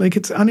round.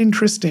 It's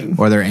uninteresting.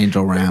 Or their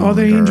angel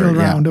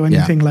round. Or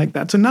anything like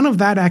that. So none of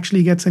that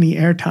actually gets any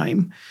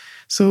airtime.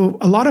 So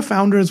a lot of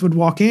founders would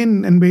walk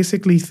in and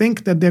basically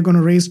think that they're going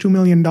to raise $2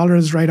 million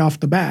right off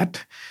the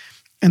bat.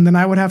 And then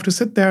I would have to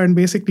sit there and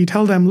basically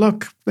tell them,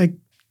 look,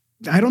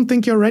 I don't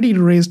think you're ready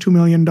to raise $2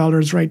 million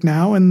right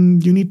now.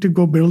 And you need to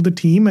go build a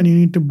team, and you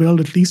need to build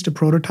at least a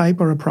prototype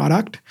or a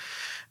product.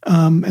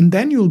 And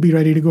then you'll be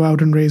ready to go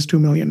out and raise $2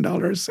 million.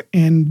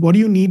 And what do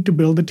you need to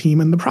build the team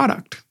and the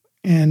product?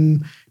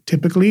 And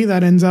typically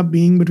that ends up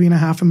being between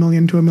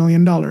 $500,000 to $1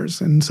 million.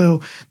 And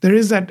so there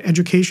is that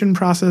education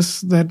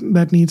process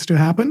that needs to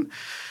happen.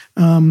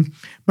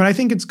 But I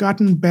think it's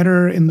gotten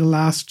better in the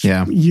last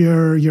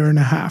year and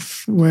a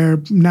half,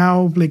 where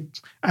now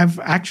I've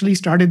actually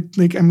started,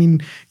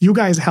 you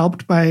guys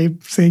helped by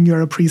saying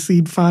you're a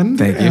pre-seed fund.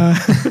 Thank you.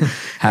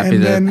 happy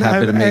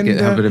to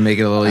make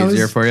it a little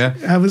easier for you.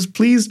 I was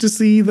pleased to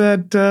see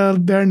that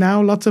there are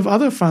now lots of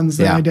other funds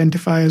that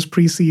identify as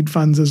pre-seed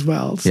funds as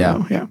well.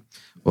 So, yeah.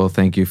 Well,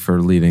 thank you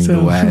for leading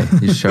the way.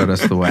 You showed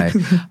us the way.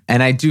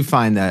 And I do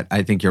find that,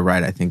 I think you're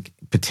right. I think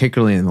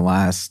particularly in the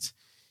last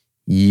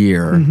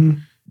year,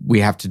 we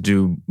have to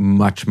do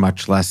much,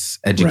 much less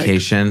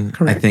education. Right.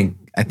 Correct.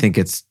 I think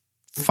it's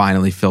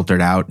finally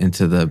filtered out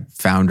into the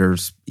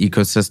founders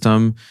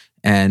ecosystem.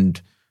 And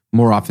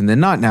more often than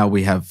not, now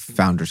we have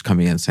founders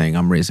coming in saying,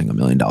 I'm raising $1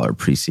 million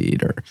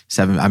pre-seed or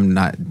 $7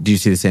 million. Do you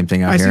see the same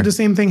thing out here? I see the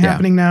same thing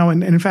happening now.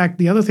 And in fact,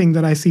 the other thing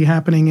that I see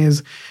happening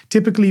is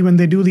typically when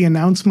they do the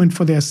announcement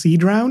for their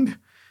seed round,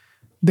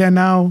 they're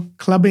now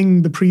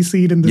clubbing the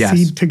pre-seed and the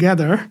seed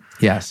together.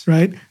 Yes.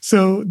 Right?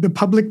 So the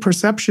public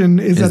perception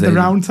is that the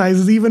round size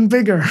is even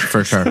bigger.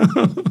 For sure.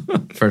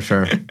 For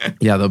sure.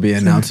 Yeah, they'll be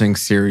announcing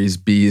Series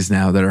Bs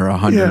now that are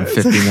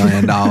 $150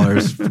 million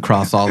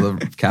across all the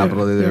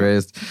capital that they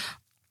raised.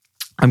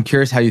 I'm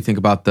curious how you think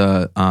about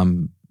the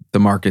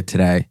market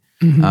today.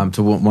 Mm-hmm.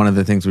 So one of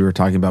the things we were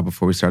talking about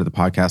before we started the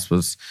podcast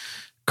was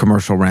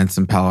commercial rents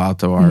in Palo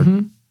Alto are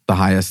the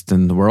highest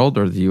in the world,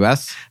 or the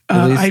U.S.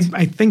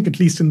 I think at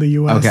least in the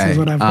U.S. is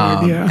what I've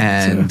heard. Yeah,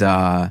 and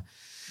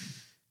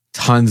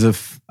tons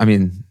of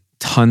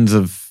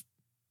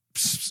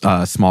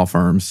small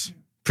firms,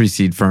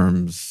 pre-seed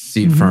firms,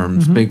 seed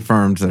firms, big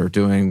firms that are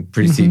doing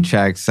pre-seed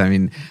checks. I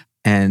mean,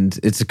 and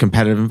it's a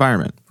competitive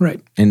environment, right?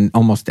 In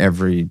almost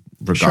every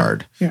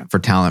regard, for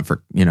talent,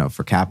 for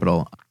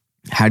capital.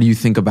 How do you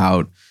think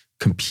about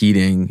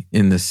competing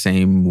in the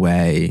same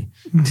way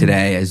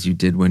today as you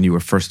did when you were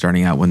first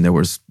starting out, when there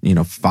was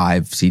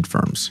 5 seed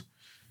firms?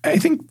 I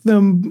think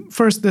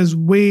there's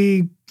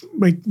way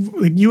like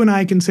you and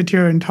I can sit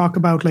here and talk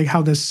about like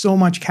how there's so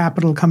much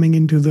capital coming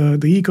into the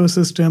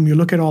ecosystem. You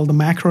look at all the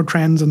macro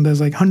trends and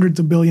there's like hundreds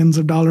of billions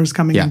of dollars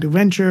coming into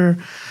venture.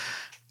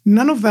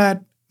 None of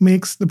that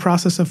makes the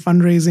process of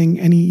fundraising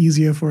any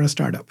easier for a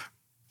startup.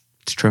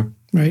 It's true.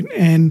 Right.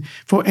 And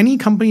for any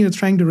company that's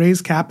trying to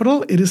raise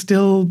capital, it is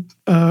still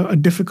a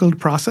difficult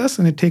process,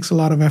 and it takes a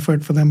lot of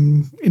effort for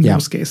them in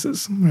most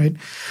cases. Right.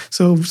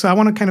 So I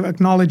want to kind of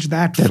acknowledge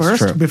that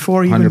first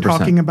before even 100%.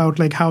 Talking about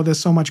like how there's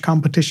so much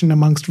competition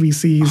amongst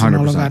VCs 100%. And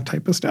all of that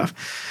type of stuff.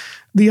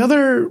 The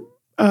other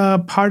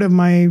part of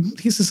my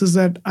thesis is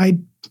that I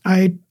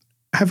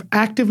have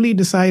actively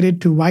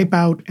decided to wipe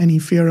out any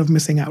fear of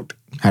missing out.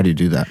 How do you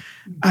do that?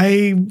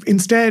 I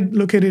instead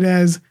look at it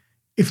as,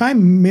 if I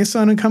miss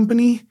on a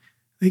company,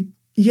 like,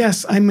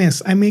 yes, I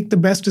miss. I make the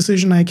best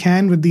decision I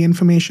can with the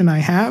information I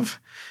have,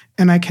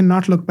 and I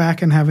cannot look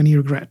back and have any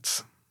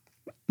regrets.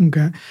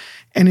 Okay.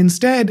 And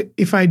instead,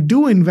 if I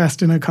do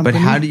invest in a company...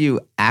 But how do you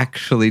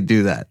actually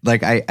do that?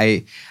 Like,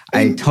 I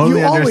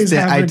totally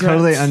understand. I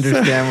totally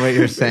understand what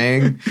you're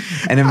saying.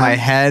 And in my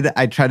head,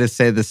 I try to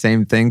say the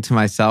same thing to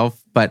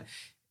myself, but...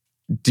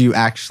 Do you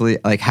actually,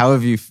 like, how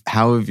have you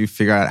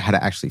figured out how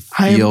to actually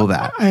feel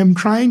that? I am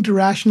trying to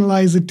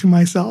rationalize it to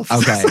myself.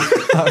 Okay.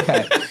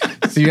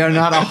 So you're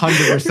not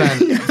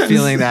 100%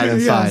 feeling that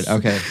inside. Yes.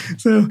 Okay.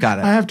 So got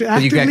it. I have to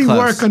actively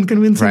work on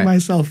convincing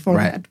myself for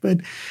that. But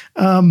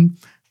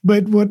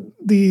what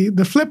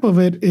the flip of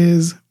it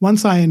is,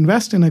 once I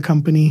invest in a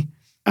company,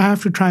 I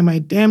have to try my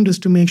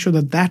damnedest to make sure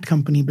that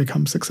company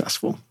becomes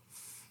successful.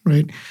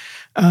 Right.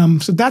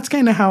 So that's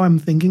kind of how I'm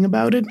thinking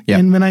about it. Yep.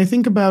 And when I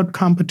think about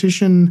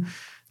competition,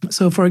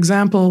 so for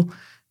example,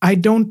 I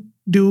don't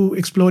do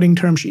exploding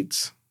term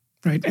sheets,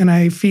 right? And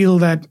I feel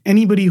that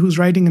anybody who's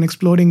writing an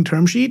exploding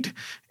term sheet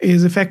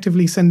is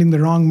effectively sending the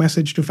wrong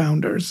message to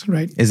founders,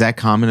 right? Is that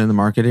common in the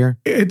market here?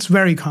 It's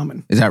very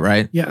common. Is that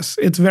right? Yes,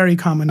 it's very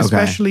common,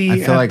 especially I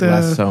feel like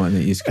less so in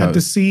the East Coast. At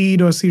the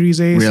seed or Series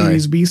A,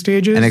 Series B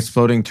stages. An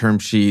exploding term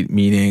sheet,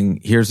 meaning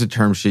here's a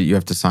term sheet you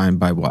have to sign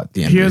by what?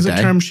 The end Here's of the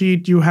day? A term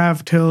sheet you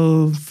have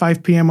till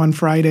 5 p.m. on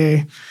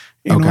Friday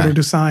in order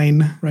to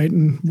sign, right?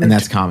 And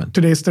that's common.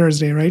 Today's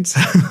Thursday, right?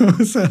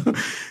 So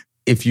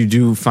if you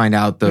do find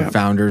out the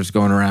founders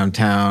going around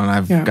town,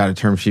 I've got a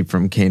term sheet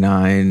from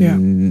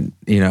K9,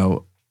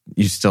 you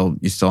still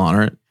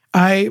honor it?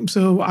 I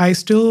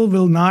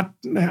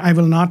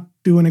will not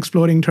do an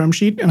exploding term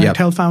sheet. And I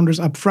tell founders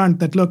up front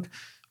that, look,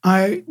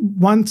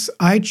 once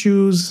I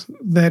choose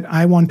that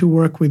I want to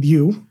work with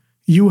you,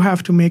 you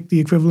have to make the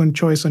equivalent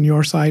choice on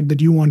your side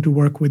that you want to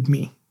work with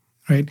me,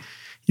 right?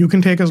 You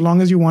can take as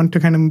long as you want to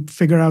kind of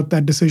figure out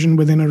that decision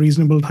within a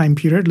reasonable time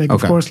period. Like,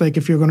 of course, like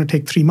if you're going to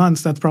take 3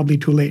 months, that's probably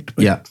too late.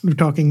 But we're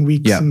talking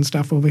weeks and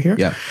stuff over here.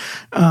 Yeah.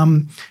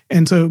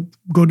 And so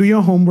go do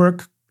your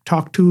homework,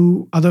 talk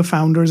to other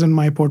founders in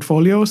my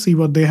portfolio, see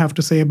what they have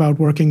to say about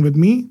working with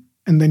me,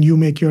 and then you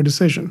make your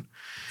decision.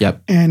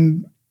 Yep.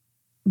 And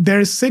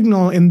there's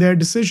signal in their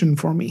decision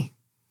for me,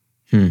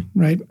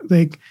 right?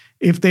 Like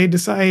if they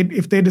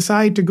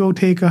decide to go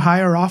take a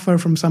higher offer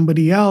from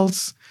somebody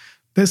else,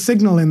 there's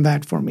signal in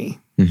that for me,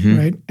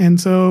 right?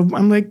 And so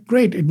I'm like,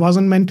 great, it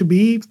wasn't meant to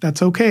be.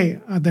 That's okay.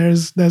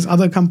 There's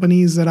other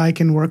companies that I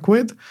can work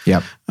with,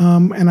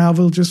 and I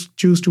will just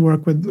choose to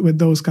work with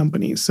those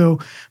companies. So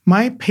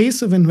my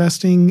pace of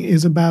investing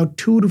is about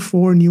 2 to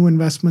 4 new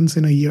investments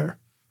in a year.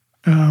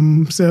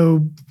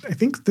 So I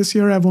think this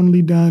year I've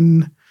only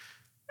done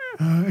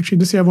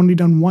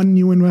 1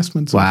 new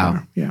investment so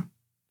far. Yeah.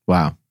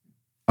 Wow.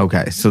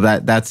 Okay, so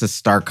that's a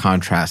stark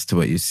contrast to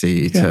what you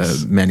see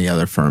to many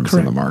other firms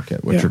in the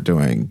market, which are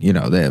doing, they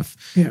have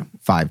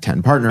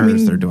 5-10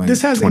 partners, they're doing 20 deals.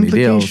 This has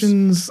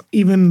implications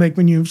even like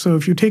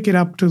if you take it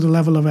up to the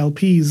level of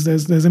LPs,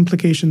 there's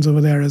implications over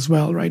there as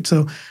well, right?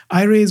 So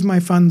I raise my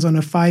funds on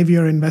a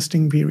 5-year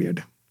investing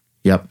period.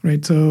 Yep.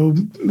 Right. So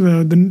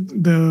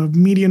the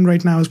median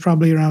right now is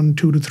probably around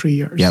 2 to 3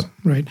 years. Yep.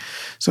 Right.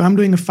 So I'm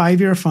doing a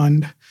 5-year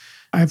fund.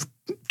 I've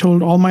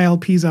told all my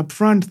LPs up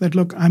front that,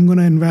 look, I'm going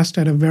to invest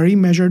at a very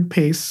measured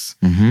pace,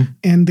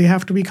 and they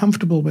have to be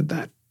comfortable with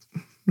that.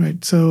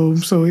 Right. So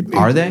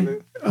are they?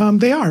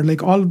 They are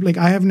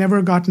I have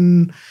never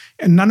gotten,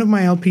 and none of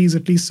my LPs,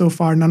 at least so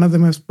far, none of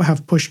them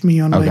have pushed me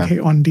on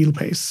on deal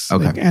pace.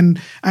 Okay. And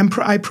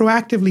I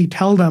proactively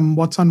tell them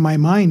what's on my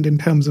mind in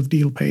terms of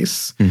deal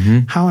pace,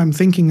 how I'm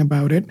thinking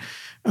about it.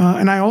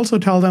 And I also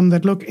tell them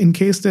that, look, in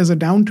case there's a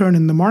downturn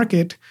in the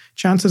market,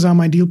 chances are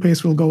my deal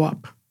pace will go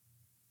up.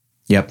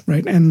 Yep.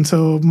 Right. And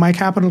so my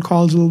capital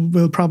calls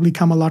will probably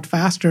come a lot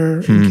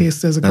faster in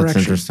case there's a correction.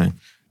 That's interesting.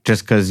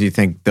 Just because you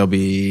think there'll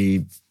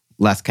be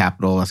less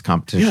capital, less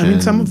competition. Yeah, I mean,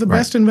 some of the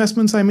best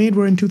investments I made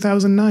were in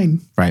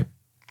 2009. Right.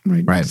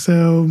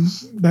 So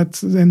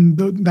the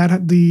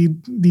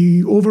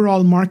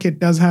overall market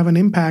does have an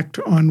impact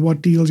on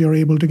what deals you're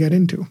able to get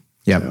into.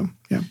 Yep. So,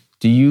 yeah.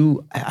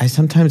 I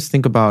sometimes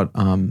think about,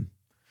 I don't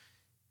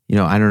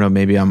know,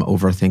 maybe I'm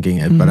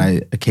overthinking it, but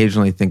I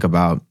occasionally think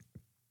about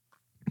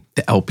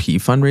the LP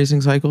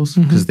fundraising cycles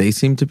because they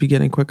seem to be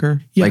getting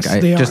quicker. Yes,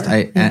 they are.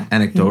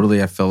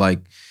 Anecdotally, I feel like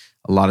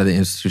a lot of the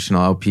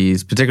institutional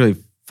LPs, particularly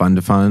fund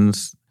to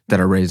funds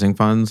that are raising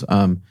funds,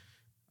 are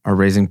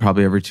raising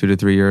probably every 2 to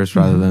 3 years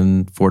rather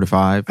than 4 to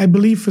 5. I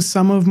believe for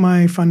some of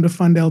my fund to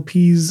fund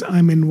LPs,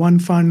 I'm in one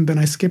fund, then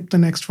I skip the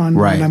next fund,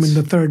 and I'm in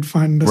the third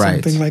fund or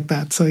something like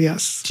that. So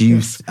yes.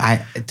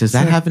 Does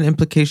that have an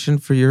implication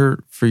for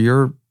your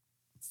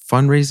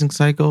fundraising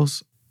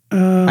cycles?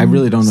 I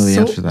really don't know the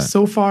answer to that.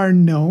 So far,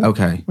 no.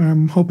 Okay.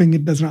 I'm hoping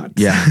it does not.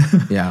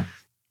 Yeah.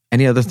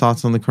 Any other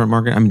thoughts on the current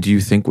market? I mean, do you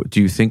think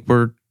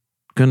we're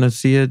going to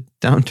see a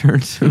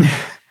downturn soon?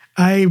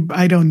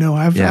 I don't know.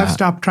 I've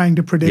stopped trying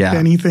to predict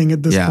anything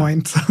at this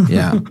point. So.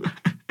 Yeah.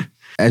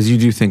 As you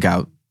do think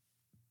out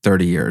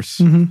 30 years,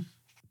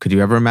 could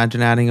you ever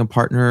imagine adding a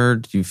partner?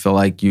 Do you feel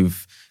like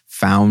you've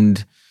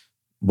found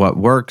what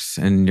works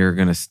and you're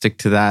going to stick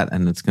to that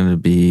and it's going to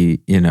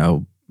be,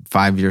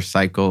 5-year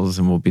cycles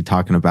and we'll be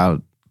talking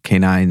about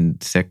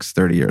K9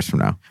 30 years from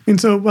now? And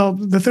so,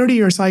 the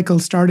 30-year cycle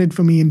started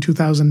for me in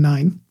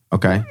 2009.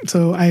 Okay.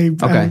 So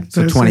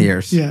so 20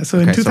 years. Yeah. So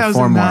in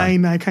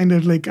 2009, I kind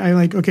of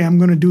okay, I'm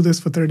going to do this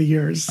for 30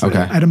 years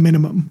at a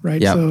minimum,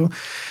 right? Yep. So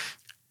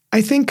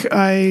I think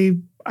I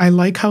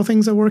like how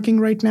things are working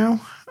right now.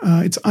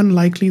 It's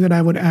unlikely that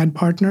I would add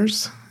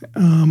partners.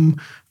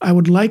 I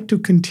would like to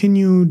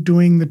continue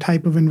doing the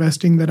type of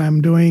investing that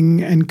I'm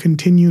doing and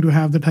continue to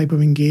have the type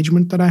of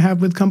engagement that I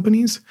have with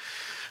companies.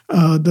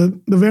 The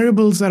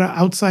variables that are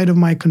outside of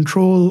my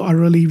control are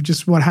really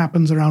just what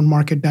happens around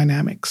market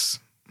dynamics,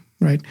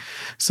 right?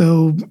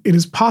 So it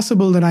is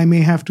possible that I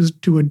may have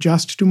to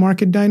adjust to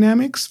market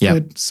dynamics,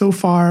 but so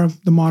far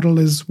the model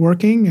is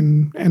working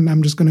and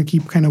I'm just going to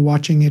keep kind of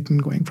watching it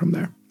and going from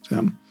there.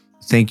 So.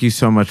 Thank you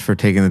so much for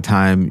taking the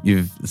time.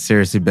 You've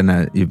seriously been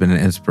an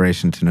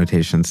inspiration to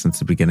Notation since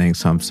the beginning.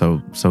 So I'm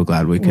so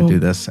glad we could do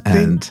this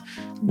and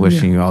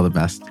wishing you all the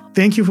best.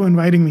 Thank you for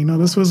inviting me. No,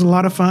 this was a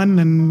lot of fun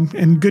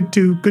and good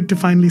to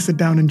finally sit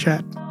down and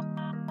chat.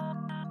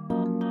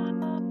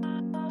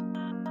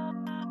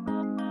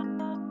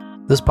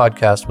 This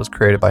podcast was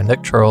created by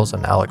Nick Churls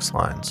and Alex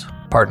Lines,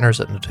 partners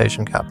at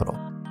Notation Capital.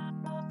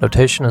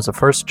 Notation is a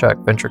first check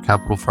venture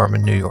capital firm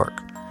in New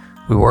York.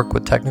 We work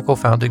with technical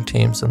founding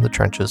teams in the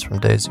trenches from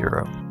day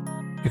zero.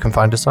 You can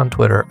find us on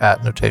Twitter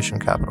at Notation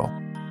Capital.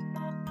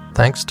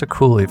 Thanks to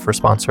Cooley for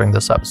sponsoring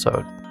this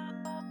episode.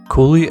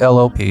 Cooley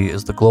LLP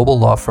is the global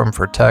law firm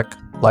for tech,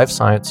 life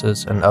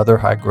sciences, and other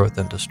high-growth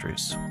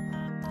industries.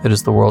 It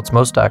is the world's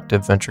most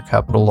active venture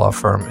capital law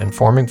firm in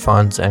forming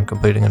funds and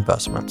completing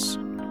investments.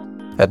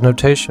 At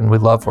Notation, we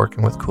love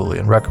working with Cooley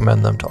and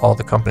recommend them to all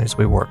the companies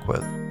we work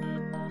with.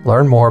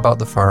 Learn more about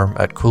the firm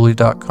at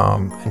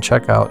Cooley.com and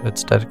check out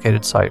its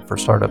dedicated site for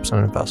startups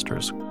and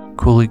investors,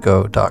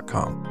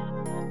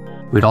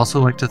 CooleyGo.com. We'd also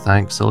like to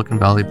thank Silicon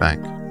Valley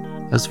Bank.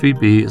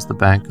 SVB is the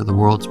bank of the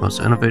world's most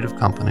innovative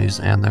companies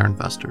and their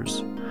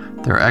investors.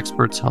 Their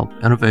experts help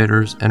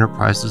innovators,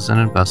 enterprises, and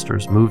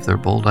investors move their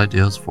bold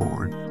ideas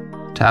forward.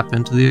 Tap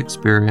into the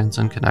experience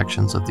and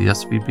connections of the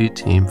SVB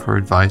team for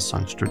advice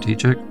on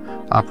strategic,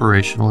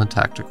 operational, and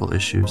tactical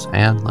issues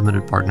and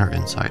limited partner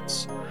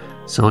insights.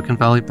 Silicon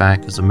Valley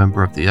Bank is a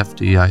member of the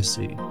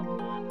FDIC.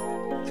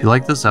 If you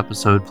like this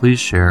episode, please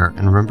share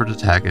and remember to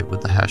tag it with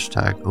the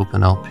hashtag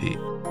OpenLP.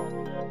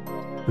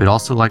 We'd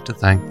also like to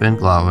thank Ben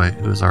Glawe,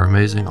 who is our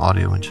amazing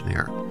audio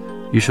engineer.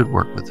 You should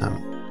work with him.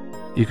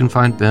 You can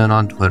find Ben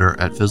on Twitter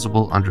at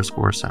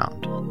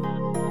visible_sound.